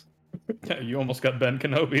feels? Yeah, you almost got Ben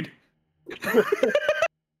Kenobi'd.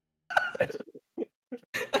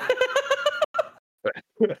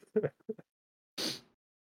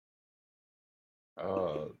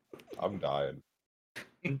 I'm dying.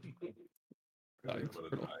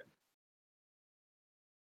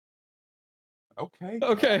 Okay.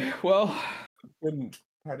 Okay, well, I've been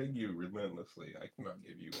petting you relentlessly. I cannot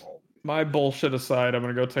give you all. my bullshit aside, I'm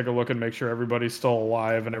gonna go take a look and make sure everybody's still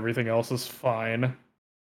alive and everything else is fine.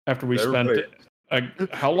 After we spent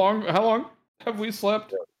how long have we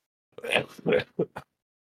slept? It's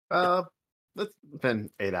been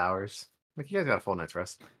 8 hours. Like, you guys got a full night's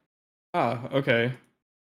rest. Ah, okay.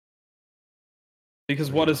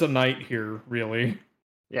 Because what is a night here, really?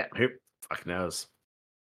 Yeah, who fuck knows?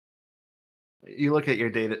 You look at your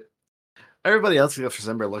data. Everybody else except for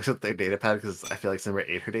Symber looks at their data pad because I feel like Symber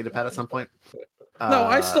ate her data pad at some point. No,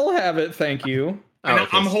 I still have it, thank you. And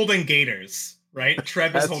I'm holding Gators, right?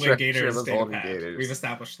 Trev is holding Gators. Gators. We've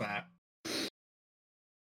established that.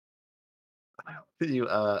 You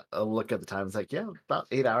look at the time. It's like, yeah, about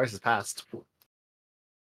 8 hours has passed.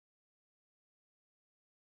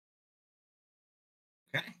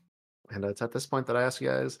 Okay. And it's at this point that I ask you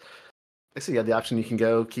guys. I see you have the option. You can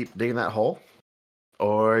go keep digging that hole,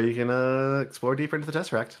 or you can explore deeper into the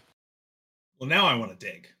Tesseract. Well, now I want to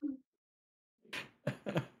dig.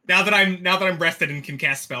 now that I'm rested and can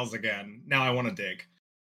cast spells again, now I want to dig.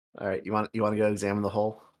 All right, you want to go examine the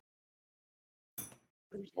hole?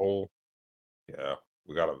 There's a hole. Yeah,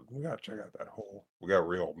 we gotta check out that hole. We got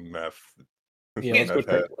real meth. Yeah,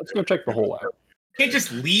 let's go check the hole out. You can't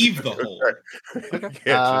just leave the hole. You can't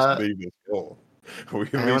just leave this hole. We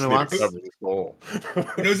at Anyone least who need wants- to cover this hole.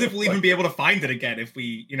 Who knows if we'll even be able to find it again if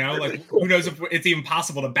we, like, who knows if it's even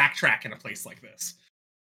possible to backtrack in a place like this.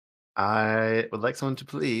 I would like someone to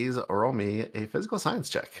please roll me a physical science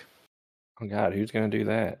check. Oh God, who's gonna do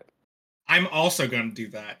that? I'm also going to do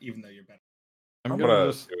that, even though you're better. I'm I'm gonna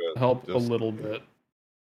gonna just do it help a just- little bit.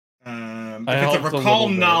 If I it's a helped a recall little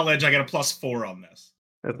bit. knowledge, I get a +4 on this.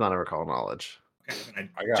 It's not a recall knowledge. Okay, then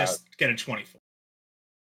I I got- just get a 24.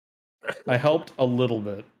 I helped a little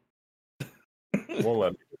bit. Won't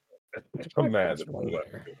let me do it. I'm mad that won't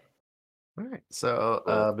let me do it. All right.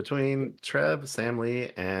 So between Treb, Sam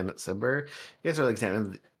Lee, and Symber, you guys are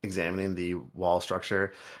examining the wall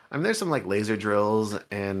structure. I mean, there's some like laser drills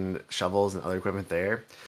and shovels and other equipment there.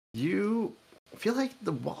 You feel like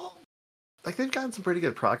the wall, like they've gotten some pretty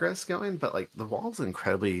good progress going, but like the wall's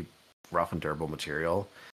incredibly rough and durable material.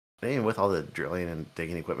 And even with all the drilling and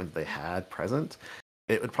digging equipment that they had present,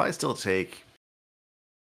 it would probably still take,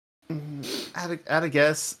 at a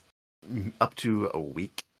guess, up to a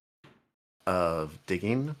week of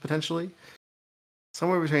digging potentially.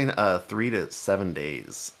 Somewhere between 3 to 7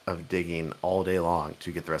 days of digging all day long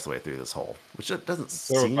to get the rest of the way through this hole, which doesn't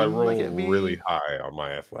So seem if I roll like it'd be really high on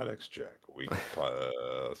my athletics check, we can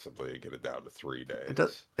possibly get it down to 3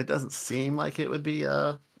 days. It doesn't seem like it would be.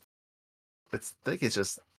 I think it's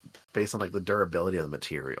just based on like the durability of the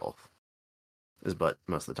material, is what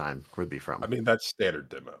most of the time would be from. I mean, that's standard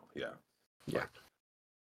demo. Yeah. Yeah.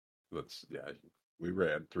 We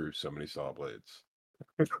ran through so many saw blades.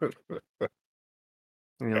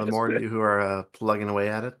 The more of you who are plugging away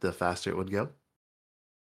at it, the faster it would go.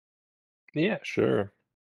 Yeah, sure.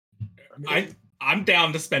 I'm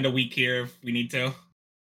down to spend a week here if we need to.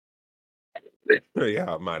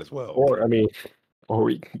 Yeah, might as well. Or I mean, or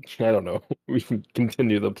we I don't know. We can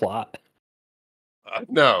continue the plot.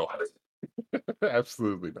 No,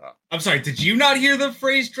 absolutely not. I'm sorry, did you not hear the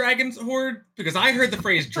phrase Dragon's Horde? Because I heard the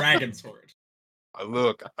phrase Dragon's Horde.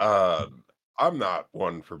 Look, I'm not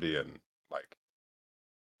one for being like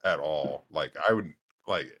at all. Like I would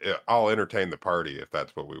I'll entertain the party if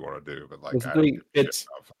that's what we want to do. But like, I don't give a shit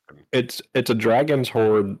about fucking- It's a Dragon's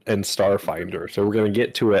Horde and Starfinder, so we're gonna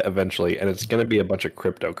get to it eventually, and it's gonna be a bunch of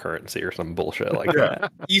cryptocurrency or some bullshit like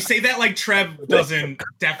that. You say that like Trev doesn't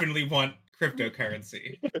definitely want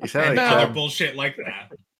cryptocurrency. You said And like other Treb, bullshit like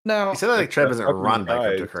that. Now, you said like Treb isn't fucking run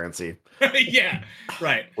by guys. cryptocurrency. Yeah,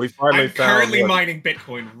 right. We finally I'm found currently what- mining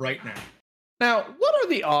Bitcoin right now. what are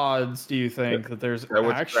the odds? Do you think that there's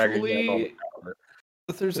what's dragging down all the actually power.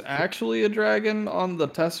 that there's actually a dragon on the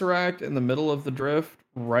Tesseract in the middle of the drift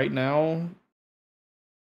right now,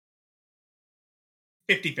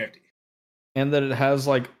 50-50. and that it has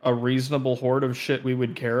like a reasonable horde of shit we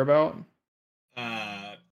would care about,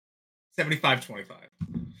 75-25.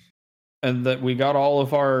 and that we got all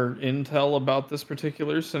of our intel about this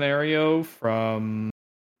particular scenario from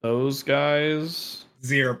those guys?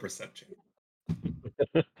 0%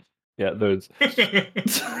 chance. Yeah, those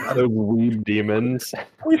weeb demons. That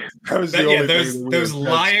was the only thing that we those had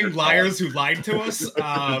lying checked liars who lied to us.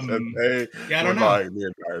 And they Yeah, I were don't know. lying the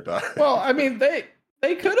entire time. Well, I mean, they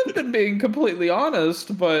could have been being completely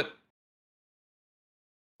honest, but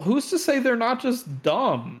who's to say they're not just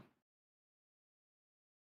dumb?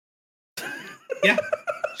 Yeah,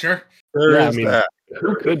 sure. There Yeah, I is mean, that.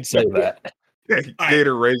 Who could say that?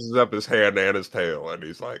 Gator raises up his hand and his tail, and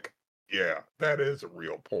he's like, "Yeah, that is a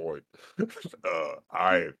real point."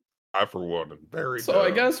 I for one, am very. So I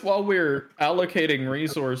dumb. guess while we're allocating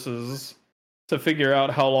resources to figure out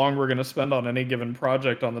how long we're going to spend on any given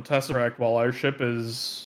project on the Tesseract while our ship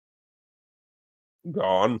is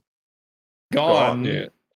Gone. gone, yeah.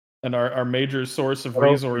 and our major source of What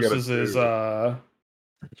else we gotta resources is do?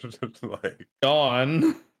 Like,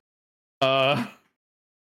 gone,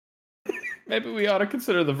 maybe we ought to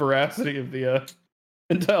consider the veracity of the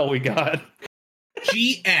intel we got.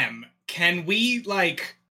 GM, can we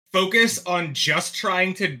like focus on just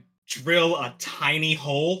trying to drill a tiny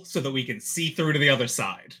hole so that we can see through to the other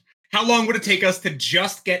side? How long would it take us to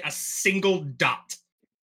just get a single dot?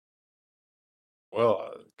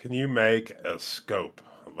 well, can you make a scope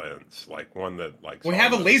lens, like one that like? We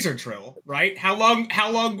have a laser drill, right? How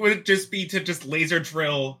long would it just be to just laser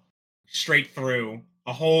drill straight through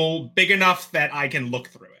a hole big enough that I can look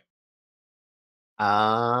through it?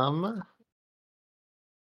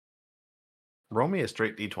 Roll me a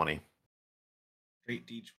straight d20. Straight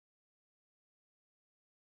D.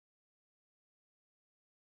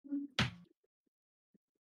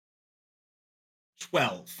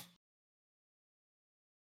 12.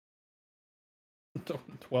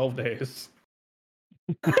 12 days.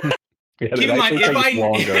 Yeah, Keep in mind, if I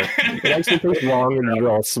longer. It actually takes longer to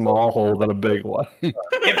drill a small hole than a big one. If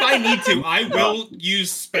I need to, I will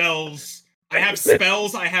use spells. I have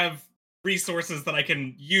spells. I have resources that I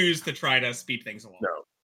can use to try to speed things along. No,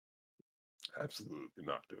 absolutely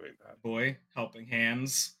not doing that. Boy, helping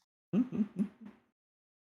hands.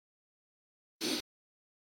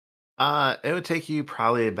 It would take you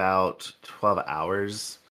probably about 12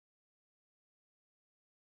 hours.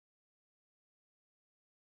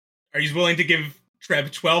 Are you willing to give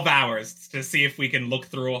Treb 12 hours to see if we can look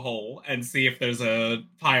through a hole and see if there's a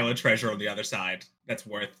pile of treasure on the other side that's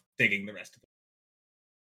worth digging the rest of it?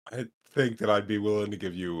 I think that I'd be willing to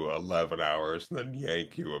give you 11 hours and then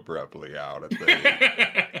yank you abruptly out at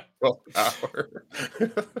the 12th hour.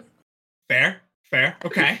 Fair.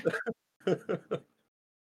 Okay.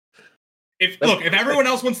 If everyone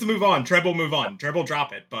else wants to move on, Treb will move on. Treb will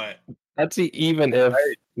drop it, but that's even if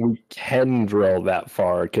we can drill that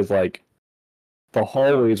far, because like the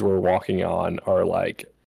hallways we're walking on are like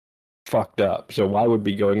fucked up. So why would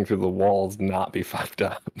be going through the walls not be fucked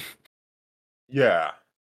up? Yeah.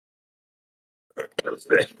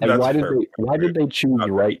 And why did they choose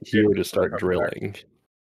right here to start drilling?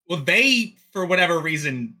 Well, they, for whatever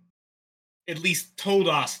reason, at least told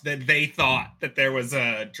us that they thought that there was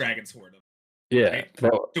a dragon's hoard. Yeah.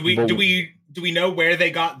 Right? Do we know where they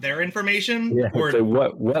got their information? Yeah. Or... So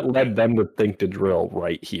what led them to think to drill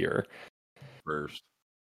right here first?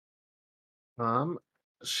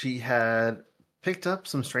 She had picked up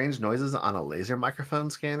some strange noises on a laser microphone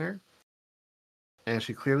scanner, and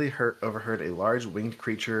she clearly overheard a large winged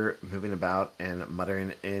creature moving about and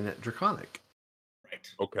muttering in Draconic. Right.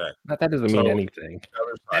 Okay. That doesn't mean anything.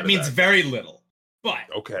 That means very little. But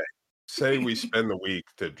okay. Say we spend the week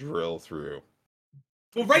to drill through.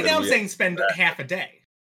 Well, right now I'm saying spend half a day.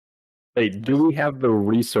 Hey, do we have the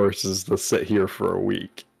resources to sit here for a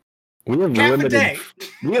week? We have half limited. A day.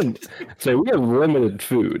 We have limited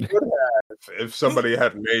food. If somebody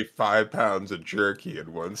had made 5 pounds of jerky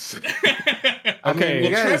in one sitting.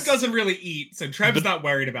 Okay, well, Trev doesn't really eat, so Trev's not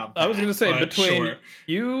worried about that. I was going to say, between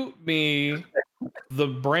you, me, the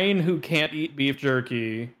brain who can't eat beef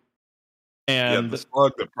jerky, and the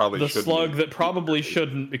slug that probably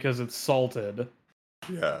shouldn't because it's salted.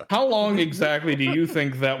 Yeah. How long exactly do you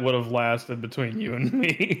think that would have lasted between you and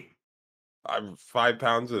me? I'm 5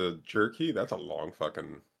 pounds of jerky. That's a long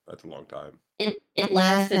time. It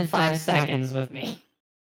lasted 5 seconds with me.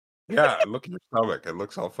 Yeah, and look at your stomach. It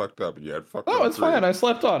looks all fucked up. You had fucked up. Oh, it's fine. I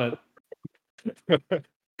slept on it.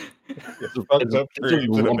 It's fucked up trees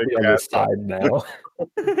and a big on the side now.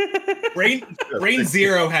 Brain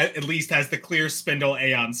Zero at least has the clear spindle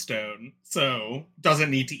Aeon Stone, so doesn't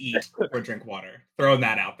need to eat or drink water. Throwing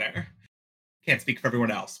that out there. Can't speak for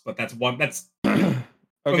everyone else, but that's one. That's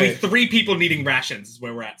only 3 people needing rations is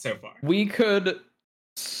where we're at so far. We could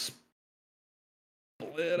split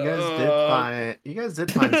You guys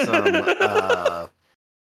did find some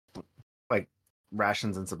like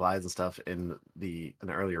rations and supplies and stuff in an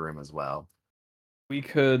earlier room as well. We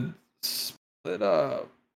could split up.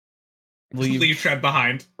 Leave Treb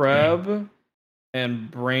behind. Treb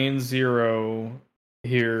and Brain Zero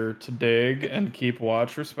here to dig and keep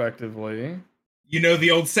watch respectively. You know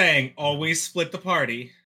the old saying, always split the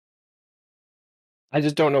party. I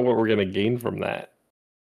just don't know what we're going to gain from that.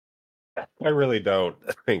 I really don't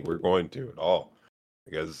think we're going to at all.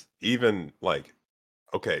 Because even,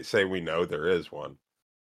 say we know there is one.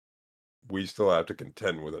 We still have to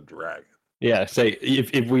contend with a dragon. Yeah, say,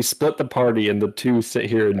 if we split the party and the 2 sit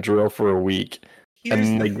here and drill for a week,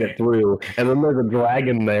 and they get through, and then there's a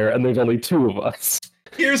dragon there, and there's only 2 of us.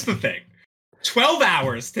 Here's the thing. 12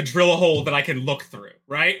 hours to drill a hole that I can look through,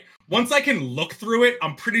 right? Once I can look through it,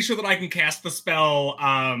 I'm pretty sure that I can cast the spell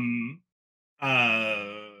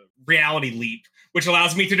Reality Leap, which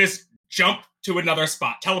allows me to just jump to another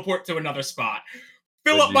spot, teleport to another spot,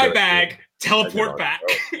 fill up my bag, teleport back.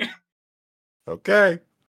 Okay.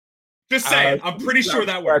 Just saying, I'm pretty sure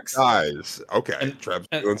that works. Guys, okay, Trev's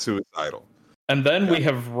doing suicidal. And then we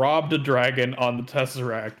have robbed a dragon on the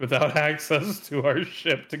Tesseract without access to our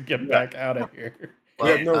ship to get back out of here.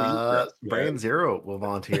 Well, Brain Zero will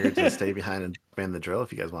volunteer to stay behind and man the drill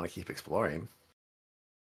if you guys want to keep exploring.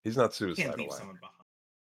 He's not suicidal. Can't leave someone behind.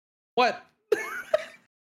 What?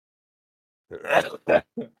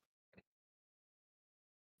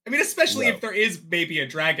 I mean, especially if there is maybe a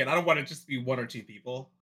dragon. I don't want it just to be 1 or 2 people.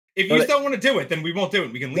 If you don't want to do it, then we won't do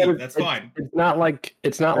it. We can leave. That's fine. It's not like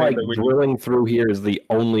drilling through here is the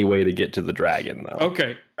only way to get to the dragon, though.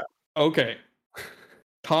 Okay.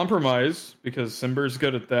 Compromise, because Symber's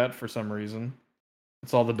good at that for some reason.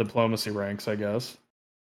 It's all the diplomacy ranks, I guess.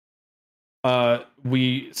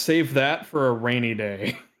 We save that for a rainy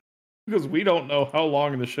day because we don't know how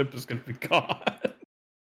long the ship is going to be gone.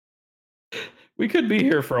 We could be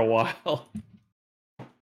here for a while.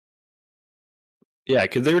 Yeah,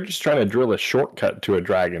 because they were just trying to drill a shortcut to a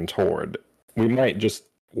dragon's hoard. We might just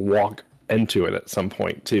walk into it at some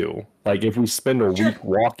point too. Like if we spend a week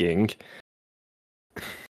walking.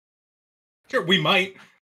 Sure, we might.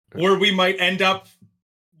 Or we might end up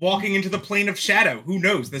walking into the plane of shadow. Who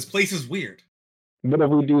knows? This place is weird. But if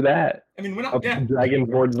we do that, I mean, we're not. Yeah.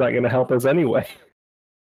 Dragon's hoard's not going to help us anyway.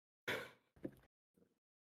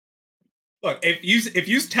 Look, if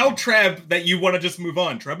you tell Treb that you want to just move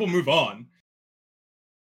on, Treb will move on.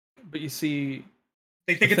 But you see,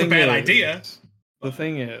 they think it's a bad idea. The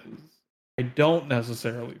thing is, I don't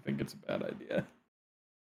necessarily think it's a bad idea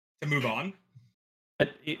to move on.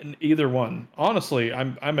 Either one, honestly,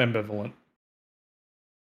 I'm ambivalent.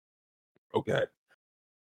 Okay.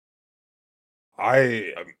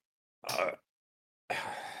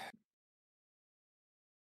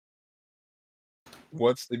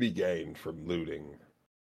 What's to be gained from looting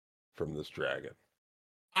from this dragon?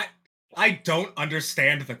 I don't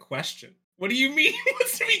understand the question. What do you mean?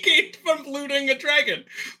 What's to be gained from looting a dragon?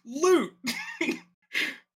 Loot.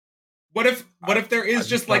 What if there is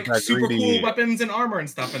just like super cool weapons and armor and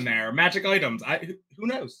stuff in there, magic items? Who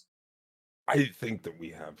knows? I think that we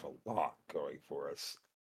have a lot going for us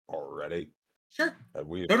already. Sure. And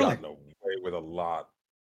we have gotten away with a lot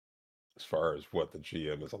as far as what the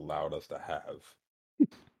GM has allowed us to have.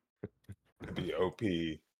 To be OP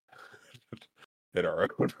in our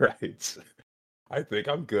own rights. I think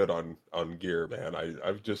I'm good on gear, man.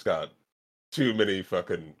 I've just got too many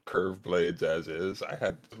fucking curved blades as is. I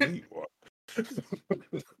had to delete one.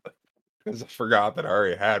 Because I forgot that I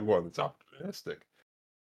already had one that's optimistic.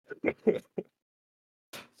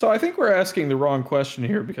 So I think we're asking the wrong question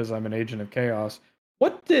here because I'm an agent of chaos.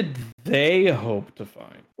 What did they hope to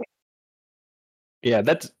find? Yeah,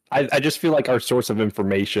 that's. I just feel like our source of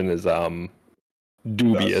information is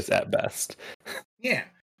dubious at best. Yeah,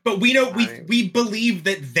 but we know we believe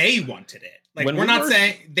that they wanted it. Like we're not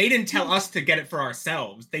saying they didn't tell us to get it for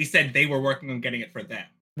ourselves. They said they were working on getting it for them.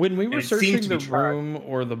 When we were searching the room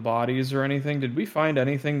or the bodies or anything, did we find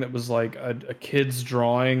anything that was like a kid's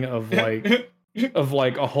drawing of like of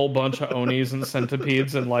like a whole bunch of Onis and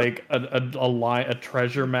centipedes and like a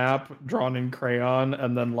treasure map drawn in crayon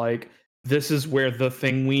and then like this is where the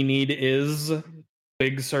thing we need is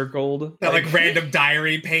big circled? That like random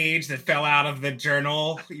diary page that fell out of the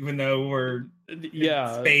journal, even though we're in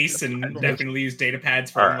space and definitely use data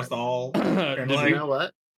pads for almost all. You know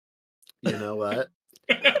what? You know what?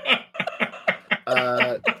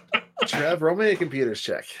 Trev, roll me a computers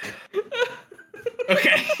check.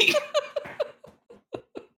 Okay.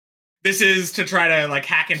 This is to try to like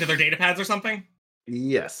hack into their data pads or something?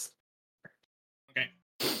 Yes. Okay.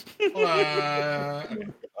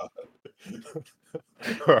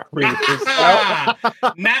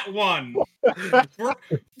 Nat 1. 4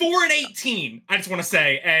 and 18, I just want to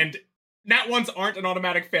say. And Nat 1s aren't an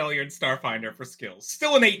automatic failure in Starfinder for skills.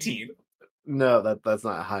 Still an 18. No, that's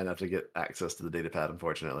not high enough to get access to the data pad,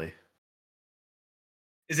 unfortunately.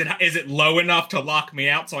 Is it low enough to lock me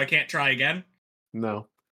out so I can't try again? No.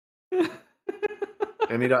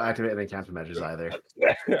 And you don't activate any countermeasures either.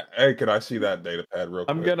 Hey, can I see that data pad real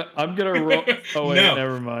quick? I'm gonna roll. Oh wait, no.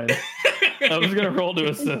 Never mind. I was gonna roll to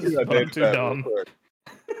assist, but I'm too dumb.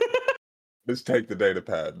 Just take the data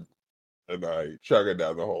pad and I chug it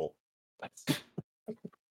down the hole.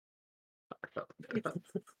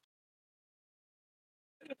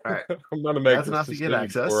 All right. I'm gonna make that's enough to get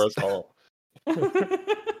access for us all.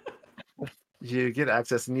 You get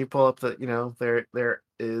access and you pull up the, there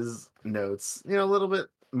is notes, a little bit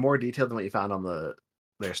more detailed than what you found on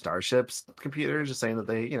their Starship's computers, just saying that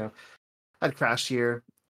they, had crashed here.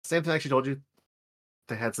 Same thing I actually told you.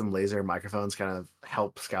 They had some laser microphones kind of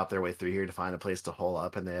help scout their way through here to find a place to hole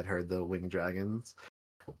up, and they had heard the winged dragons.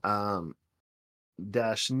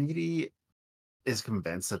 Dashniti is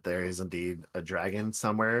convinced that there is indeed a dragon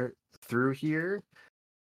somewhere through here,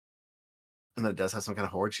 and that it does have some kind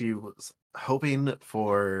of hoard. She was hoping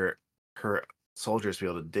for her soldiers to be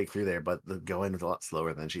able to dig through there, but the going was a lot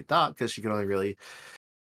slower than she thought because she only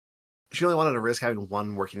wanted to risk having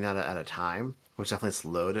one working at a time, which definitely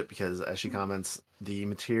slowed it because, as she comments,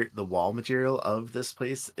 the wall material of this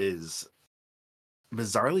place is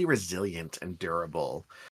bizarrely resilient and durable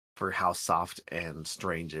for how soft and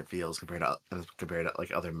strange it feels compared to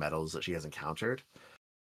like other metals that she has encountered.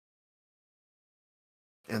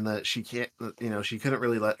 And that she couldn't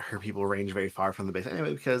really let her people range very far from the base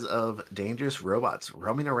anyway because of dangerous robots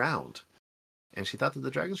roaming around. And she thought that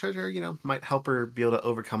the dragon's treasure, might help her be able to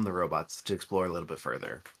overcome the robots to explore a little bit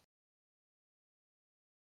further.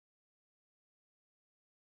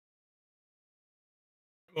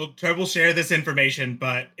 Well, Trev will share this information,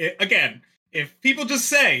 but again, if people just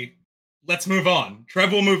say, let's move on,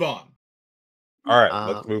 Trev will move on. All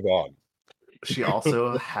right, let's move on. She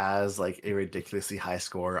also has like a ridiculously high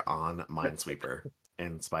score on Minesweeper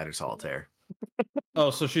and Spider Solitaire.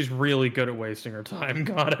 Oh, so she's really good at wasting her time.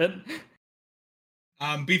 Got it.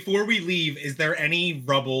 Before we leave, is there any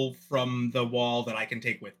rubble from the wall that I can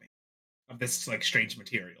take with me of this like strange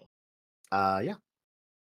material? Yeah.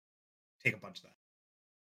 Take a bunch of that.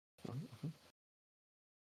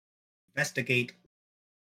 Investigate.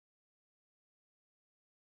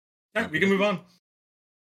 All right, we can move on.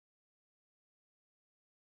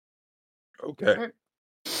 Okay.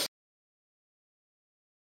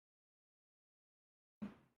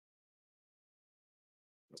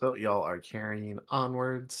 So y'all are carrying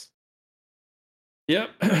onwards. Yep.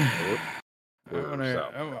 We're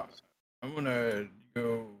I'm gonna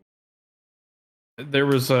go. There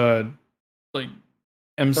was a like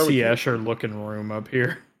MC Escher looking room up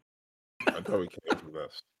here. I thought we came from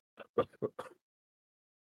this.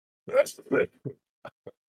 That's the thing.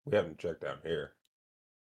 We haven't checked down here.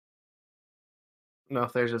 No,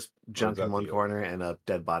 there's just junk in one corner and a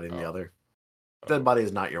dead body in the other. Dead body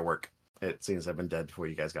is not your work. It seems I've been dead before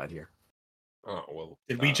you guys got here. Oh, well.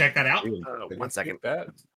 Did we check that out? 1 second. I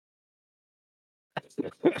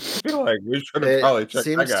feel like we should have probably checked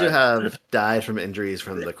that guy. It seems to have died from injuries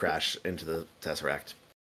from the crash into the Tesseract.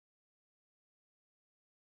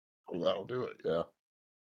 Well, that'll do it, yeah.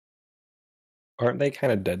 Aren't they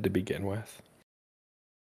kind of dead to begin with?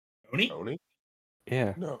 Oni?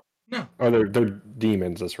 Yeah. No. Oh, they're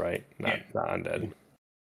demons, that's right. Not undead.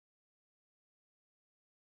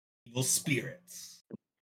 Evil spirits.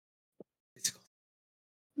 Physical.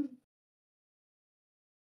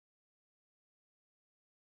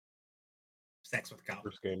 Sex with cow.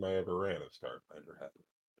 First game I ever ran at Starfinder had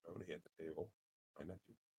Oni at the table. I know.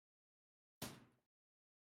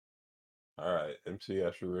 All right, MC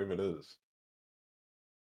Escher room it is.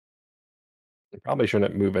 We probably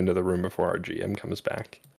shouldn't move into the room before our GM comes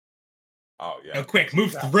back. Oh, yeah. No, quick,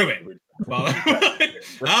 move through it.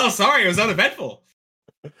 Oh, sorry, it was uneventful.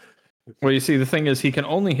 Well, you see, the thing is, he can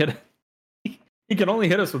only hit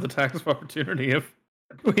us with attacks of opportunity if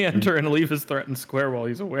we enter and leave his threatened square while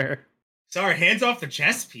he's aware. Sorry, hands off the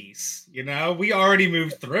chess piece. We already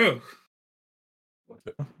moved through.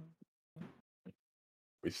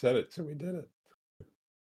 We said it, so we did it.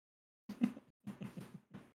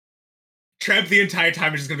 Trev the entire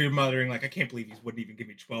time is just going to be muttering, like, I can't believe he wouldn't even give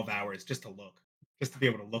me 12 hours just to look. Just to be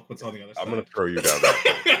able to look what's on the other side. I'm going to throw you down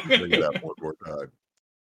that. Bring it up one more time.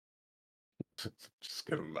 Just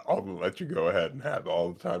I'll let you go ahead and have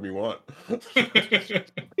all the time you want.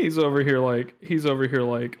 He's over here like,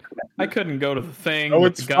 I couldn't go to the thing. Oh,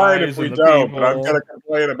 with it's the fine guys if we and the don't, people. but I'm going to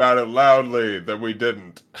complain about it loudly that we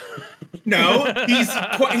didn't. No,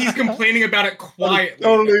 he's complaining about it quietly.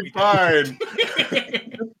 Totally fine.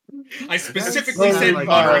 I specifically said like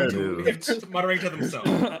muttering to themselves.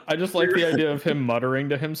 I just like the idea of him muttering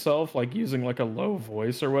to himself, like using like a low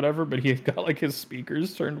voice or whatever, but he's got like his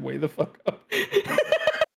speakers turned way the fuck up.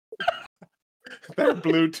 They're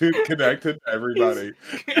Bluetooth connected to everybody.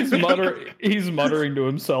 He's muttering to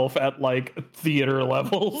himself at like theater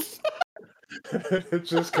levels. It's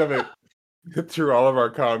just coming through all of our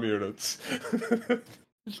comm units.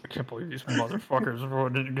 I can't believe these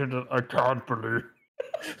motherfuckers didn't get it. I can't believe.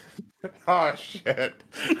 Oh shit!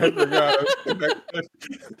 I forgot I was connected.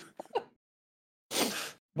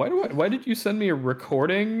 Why did you send me a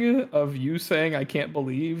recording of you saying I can't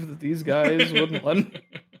believe that these guys wouldn't let me?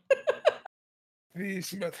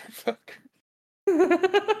 These motherfuckers.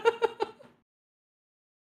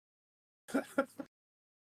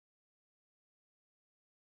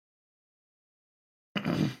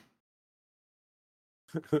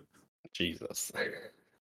 Jesus.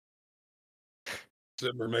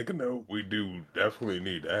 Symber, make a note. We do definitely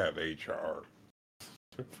need to have HR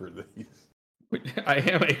for these. I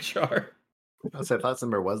am HR. I thought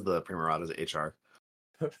Symber was the Primarata's HR.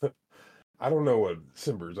 I don't know what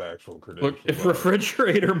Symber's actual credentials Look, if are.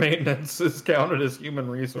 refrigerator maintenance is counted as human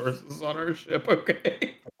resources on our ship,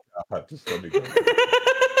 okay. Just let me go.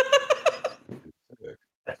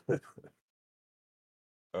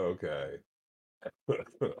 Okay.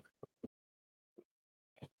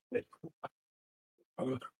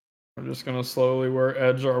 I'm just gonna slowly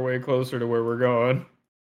edge our way closer to where we're going.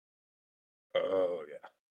 Oh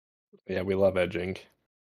yeah. Yeah, we love edging.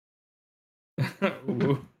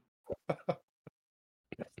 Ooh.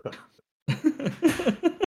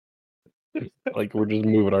 Like we're just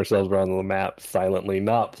moving ourselves around the map silently,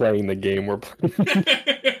 not playing the game we're playing.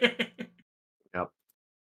 Yep.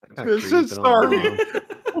 This is sorry.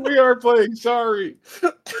 We are playing sorry.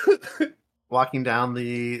 Walking down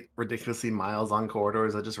the ridiculously miles-long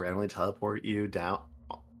corridors that just randomly teleport you down,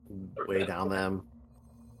 way down them.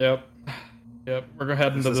 Yep. We're gonna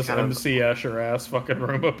head into this MC Escher ass fucking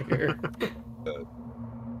room up here.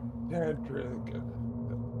 Tantric,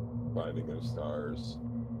 finding of stars.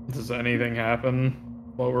 Does anything happen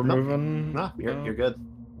while we're moving? No, you're good.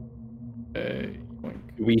 Okay.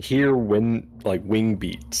 We hear wing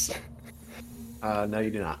beats. No,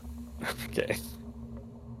 you do not. Okay.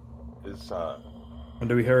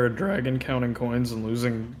 Do we hear a dragon counting coins and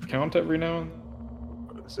losing count every now and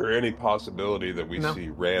then? Is there any possibility that we see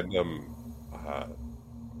random,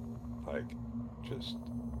 just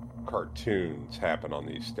cartoons happen on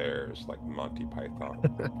these stairs, like Monty Python?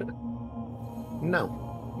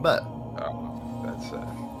 No, but that's sad.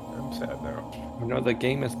 I'm sad now. You know, the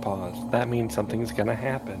game is paused. That means something's gonna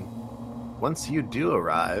happen. Once you do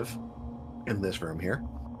arrive in this room here,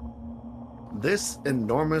 this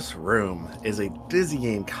enormous room is a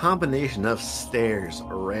dizzying combination of stairs,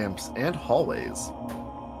 ramps, and hallways.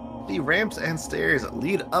 The ramps and stairs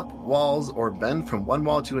lead up walls or bend from one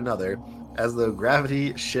wall to another as though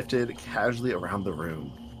gravity shifted casually around the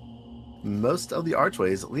room. Most of the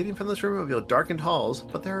archways leading from this room reveal darkened halls,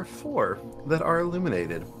 but there are 4 that are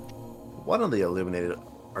illuminated. One of the illuminated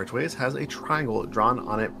archways has a triangle drawn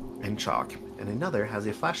on it in chalk, and another has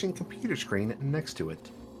a flashing computer screen next to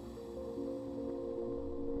it.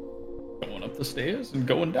 Going up the stairs and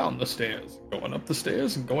going down the stairs. Going up the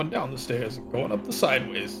stairs and going down the stairs and going up the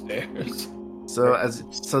sideways stairs. So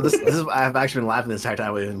this is I've actually been laughing this entire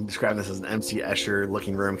time and describing this as an MC Escher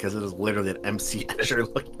looking room because it is literally an MC Escher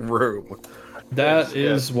looking room. That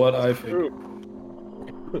is what I figured.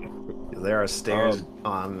 There are stairs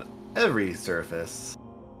on every surface.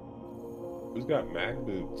 Who's got mag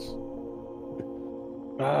boots?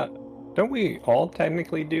 Don't we all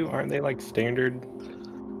technically do? Aren't they like standard?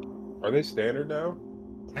 Are they standard now?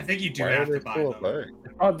 I think you do have to buy them. I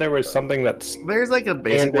thought there was something that's... There's like a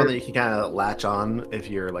basic one that you can kind of latch on if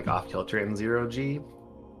you're like off kilter in 0G,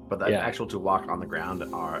 but the actual to walk on the ground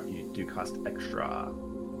you do cost extra.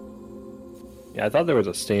 Yeah, I thought there was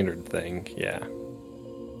a standard thing. Yeah.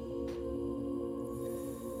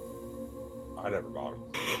 I never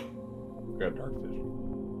bought them. Got dark vision.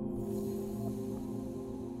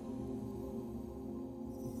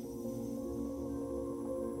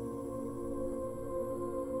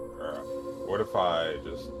 What if I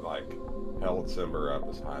just held Symber up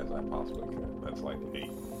as high as I possibly can? That's like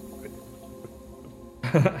 8.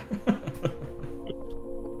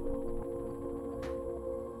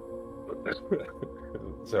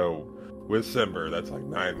 So with Symber, that's like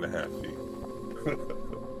 9.5 feet.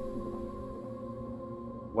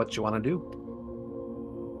 What you want to do?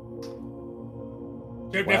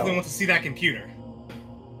 Joe definitely wants to see that computer.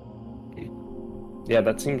 Yeah,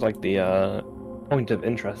 that seems like the point of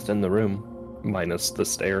interest in the room. Minus the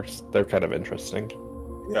stairs. They're kind of interesting.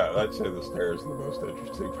 Yeah, I'd say the stairs are the most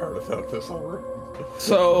interesting part of this whole room.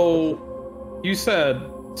 So, you said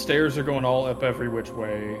stairs are going all up every which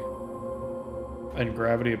way, and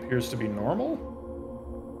gravity appears to be normal?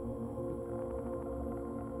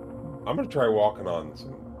 I'm going to try walking on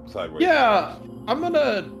some sideways. Yeah, stairs. I'm going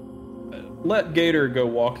to let Gator go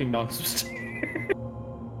walking down some stairs.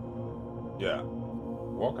 Yeah,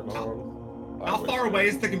 walking on. How far away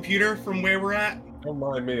is the computer from where we're at? Don't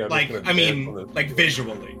mind me.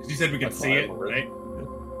 Visually. Because you said we could see it, right?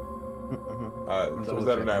 So is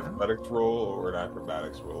that an athletics roll or an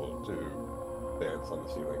acrobatics roll to dance on the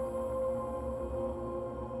ceiling?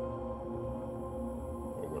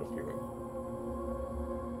 Oh, what a feeling.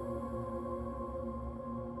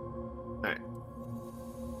 Alright.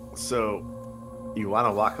 So, you want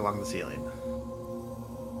to walk along the ceiling.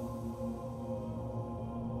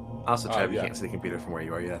 Also, Trev, you can't see the computer from where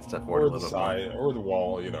you are. You have to step forward a little bit more. Or the side, or the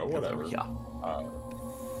wall, whatever. Yeah.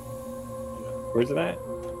 Where's it at?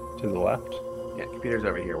 To the left? Yeah, computer's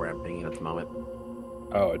over here where I'm pinging at the moment.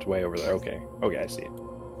 Oh, it's way over there. Okay, I see it.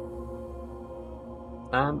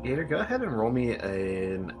 Gator, go ahead and roll me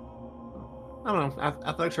an... I don't know,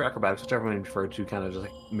 athletics or acrobatics, whichever one you prefer, to kind of just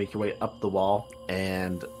make your way up the wall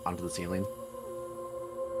and onto the ceiling.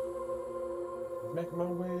 Making my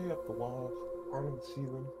way up the wall, onto the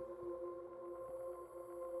ceiling.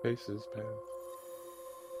 Faces, pen.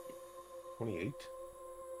 28.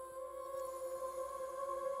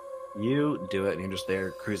 You do it, and you're just there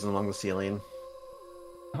cruising along the ceiling.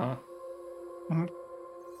 Uh-huh. Mm-hmm.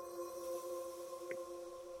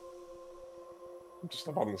 just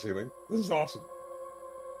up on the ceiling. This is awesome.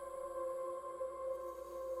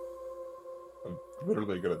 I'm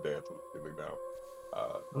literally gonna dance on the ceiling now.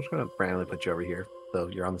 I'm just gonna randomly put you over here, so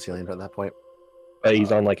you're on the ceiling at that point.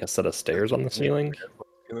 He's on like a set of stairs on the ceiling.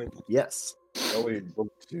 Yes. Only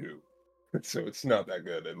book 2, so it's not that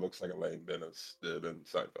good. It looks like Elaine Dennis did in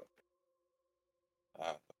Seinfeld.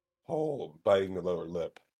 Hole biting the lower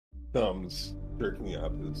lip, thumbs jerking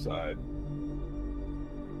out to the side.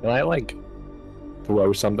 Can I like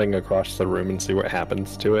throw something across the room and see what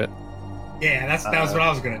happens to it? Yeah, that was what I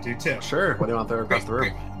was gonna do too. Sure. What do you want to throw across the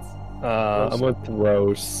room? I'm gonna throw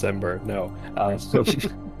Symber. No. So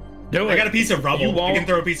I got a piece of rubble. You can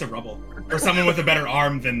throw a piece of rubble. Or someone with a better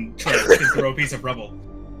arm than Trey can throw a piece of rubble.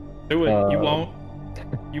 Do it. You won't.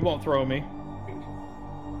 You won't throw me.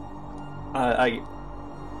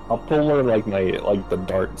 I'll pull her like the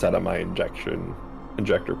darts out of my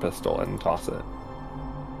injector pistol and toss it.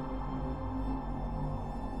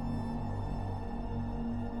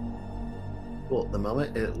 Well, the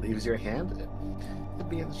moment it leaves your hand, it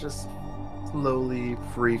begins to just slowly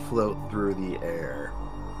free float through the air.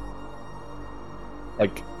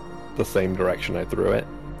 Like the same direction I threw it.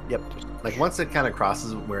 Yep. Like once it kind of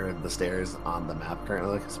crosses where the stairs on the map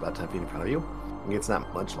currently look, it's about 10 feet in front of you, and gets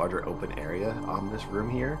that much larger open area on this room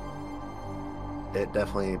here, it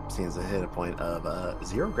definitely seems to hit a point of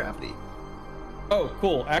 0 gravity. Oh,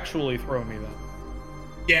 cool. Actually throw me then.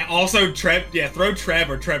 Yeah, also Trev, throw Trev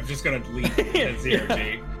or Trev's just gonna leap at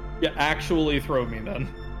 0G. Yeah, actually throw me then.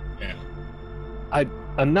 Yeah.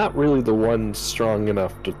 I'm not really the one strong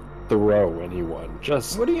enough to throw anyone.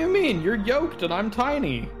 Just What do you mean? You're yoked and I'm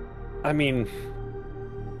tiny. I mean,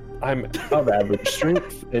 I'm of average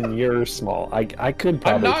strength and you're small. I could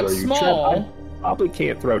probably I'm not throw you. small. Trev, I probably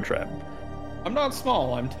can't throw Trev. I'm not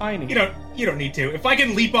small, I'm tiny. You don't need to. If I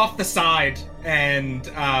can leap off the side and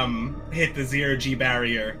hit the 0G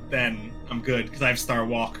barrier, then I'm good because I have Star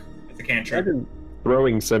Walk as a cantrip.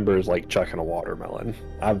 Throwing Symber is like chucking a watermelon.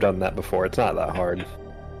 I've done that before. It's not that hard.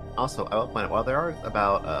 Also, I will point out, while there are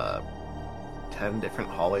about 10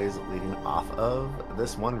 different hallways leading off of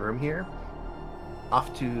this one room here,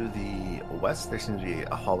 off to the west, there seems to be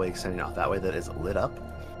a hallway extending off that way that is lit up.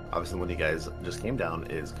 Obviously, the one you guys just came down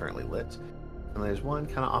is currently lit. And there's one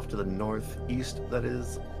kind of off to the northeast that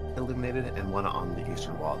is illuminated, and one on the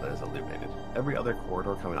eastern wall that is illuminated. Every other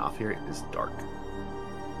corridor coming off here is dark.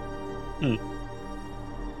 And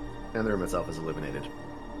the room itself is illuminated.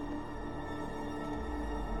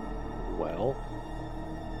 Well,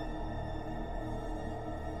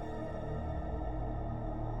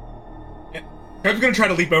 Trev's gonna try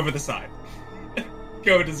to leap over the side.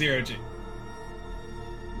 Go into 0G.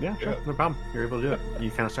 Yeah, sure. No problem. You're able to do it. You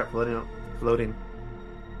kind of start floating.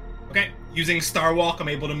 Okay, using Star Walk, I'm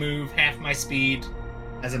able to move half my speed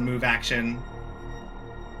as a move action.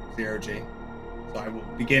 0G. So I will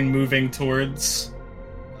begin moving towards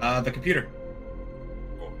the computer.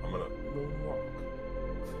 Well, I'm gonna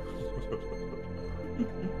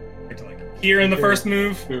Get to here in the first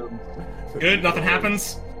move. Good, nothing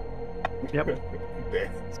happens. Yep.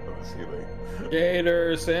 Dance on the ceiling.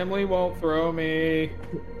 Gator, Samly won't throw me.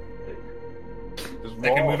 Just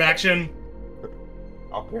Second walk. move action.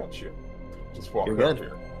 I'll catch you. Just walk You're up good.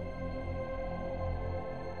 here.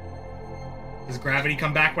 Does gravity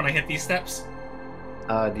come back when I hit these steps?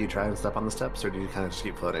 Do you try and step on the steps, or do you kind of just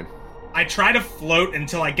keep floating? I try to float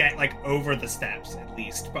until I get over the steps at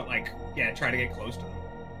least, but try to get close to them.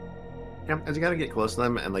 Yeah, as you kind of get close to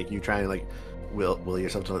them, and you try and will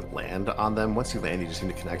yourself to land on them. Once you land, you just seem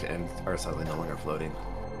to connect and are suddenly no longer floating.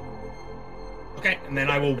 Okay, and then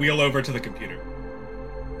I will wheel over to the computer.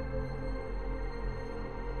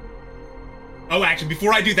 Oh, actually,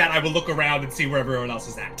 before I do that, I will look around and see where everyone else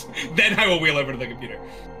is at. Then I will wheel over to the computer.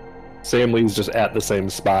 Sam Lee's just at the same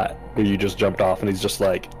spot where you just jumped off, and he's just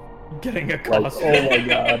Getting a like, costume. oh my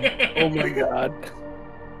god, oh my god.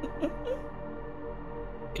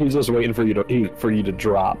 He's just waiting for you to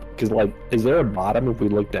drop. Because is there a bottom if we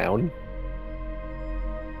look down?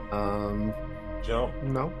 Jump.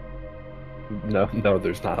 No. No,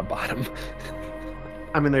 there's not a bottom.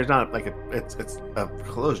 I mean, there's not it's a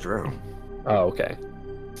closed room. Oh, okay.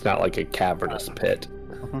 It's not like a cavernous pit.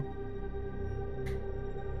 I'm gonna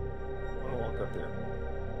walk up there.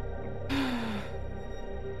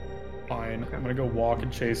 Fine. I'm gonna go walk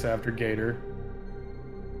and chase after Gator.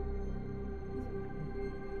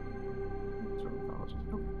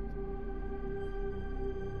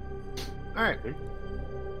 All right.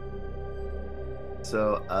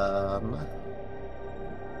 So,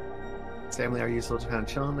 Stanley, are you still kind of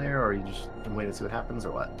chilling there, or are you just waiting to see what happens,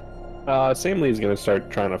 or what? Sam Lee's gonna start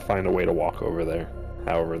trying to find a way to walk over there.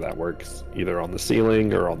 however that works, either on the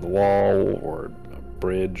ceiling or on the wall or a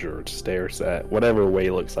bridge or stair set, whatever way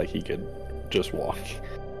looks like he could just walk.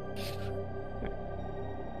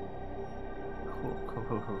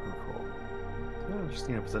 Cool. So just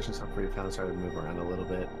position yourself where you kind of started to move around a little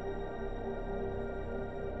bit.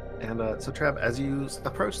 And so Trev, as you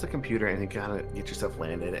approach the computer and you kind of get yourself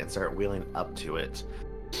landed and start wheeling up to it,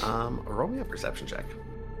 roll me a perception check.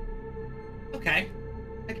 Okay,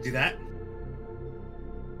 I can do that.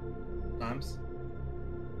 Times.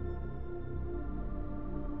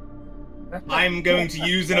 I'm going to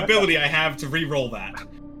use an ability I have to re-roll that.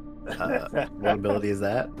 What ability is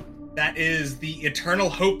that? That is the Eternal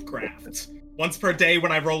Hope Graft. Once per day,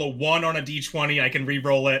 when I roll a 1 on a d20, I can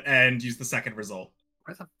re-roll it and use the second result.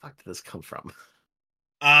 Where the fuck did this come from?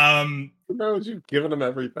 Who knows? You've given him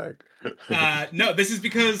everything. No, this is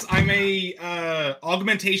because I'm a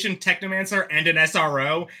augmentation technomancer and an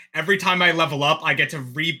SRO. Every time I level up, I get to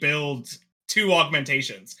rebuild 2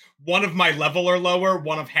 augmentations. One of my level or lower,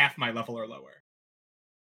 one of half my level or lower.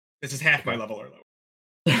 This is half my level or lower.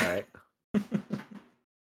 All right.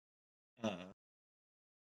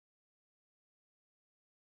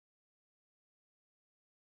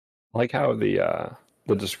 I like how the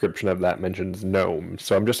description of that mentions gnome,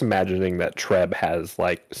 so I'm just imagining that Treb has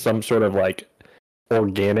like some sort of like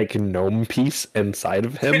organic gnome piece inside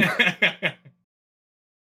of him.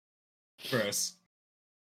 Gross.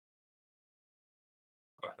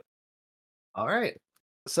 All right.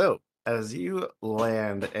 So as you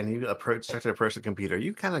land and you start to approach the computer,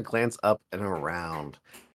 you kind of glance up and around,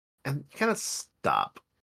 and you kind of stop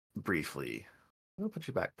briefly. I'm gonna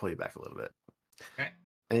pull you back a little bit. Okay.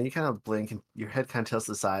 And you kind of blink, and your head kind of tilts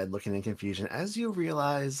to the side, looking in confusion, as you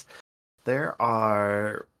realize there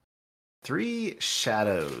are 3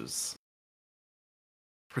 shadows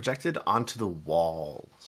projected onto the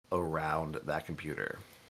walls around that computer.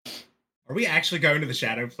 Are we actually going to the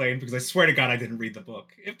shadow plane? Because I swear to God, I didn't read the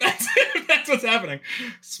book. If that's what's happening,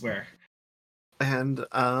 I swear. And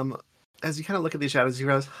as you kind of look at these shadows, you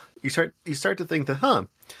realize you start to think that,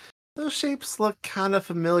 those shapes look kind of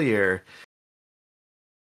familiar.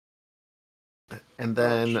 And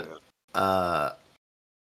then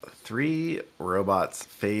 3 robots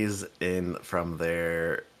phase in from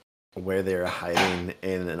where they're hiding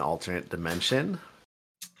in an alternate dimension.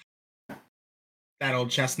 That old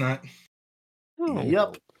chestnut. Oh.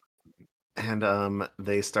 Yep. And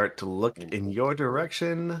they start to look in your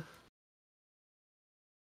direction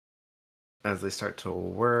as they start to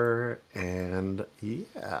whir, and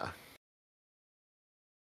yeah.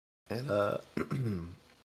 And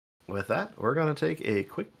with that, we're going to take a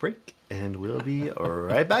quick break, and we'll be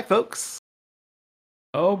right back, folks.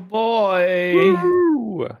 Oh, boy.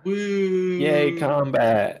 Woo! Woo! Yay,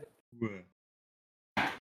 combat.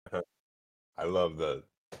 I love the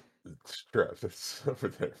Trev that's over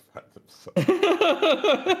there by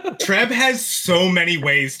themselves. Trev has so many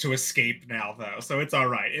ways to escape now, though, so it's all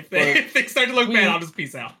right. If they start to look bad, I'll just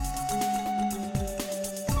peace out.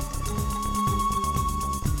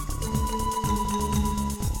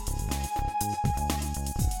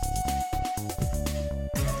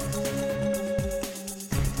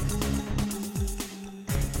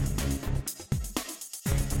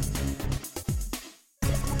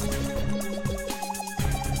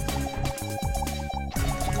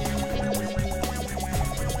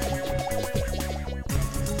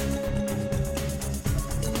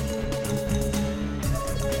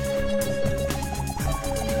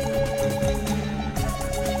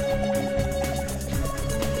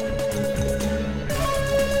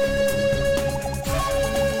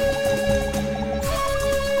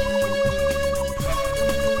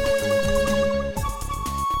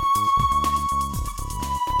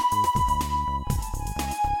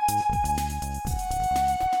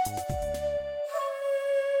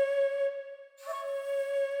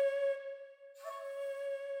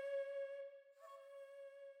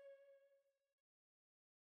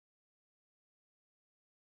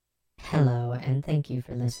 Hello, and thank you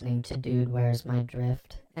for listening to Dude Where's My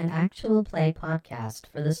Drift, an actual play podcast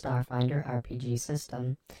for the Starfinder RPG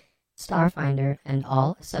system. Starfinder and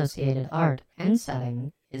all associated art and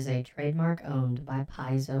setting is a trademark owned by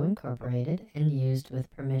Paizo Incorporated and used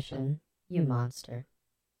with permission, you monster.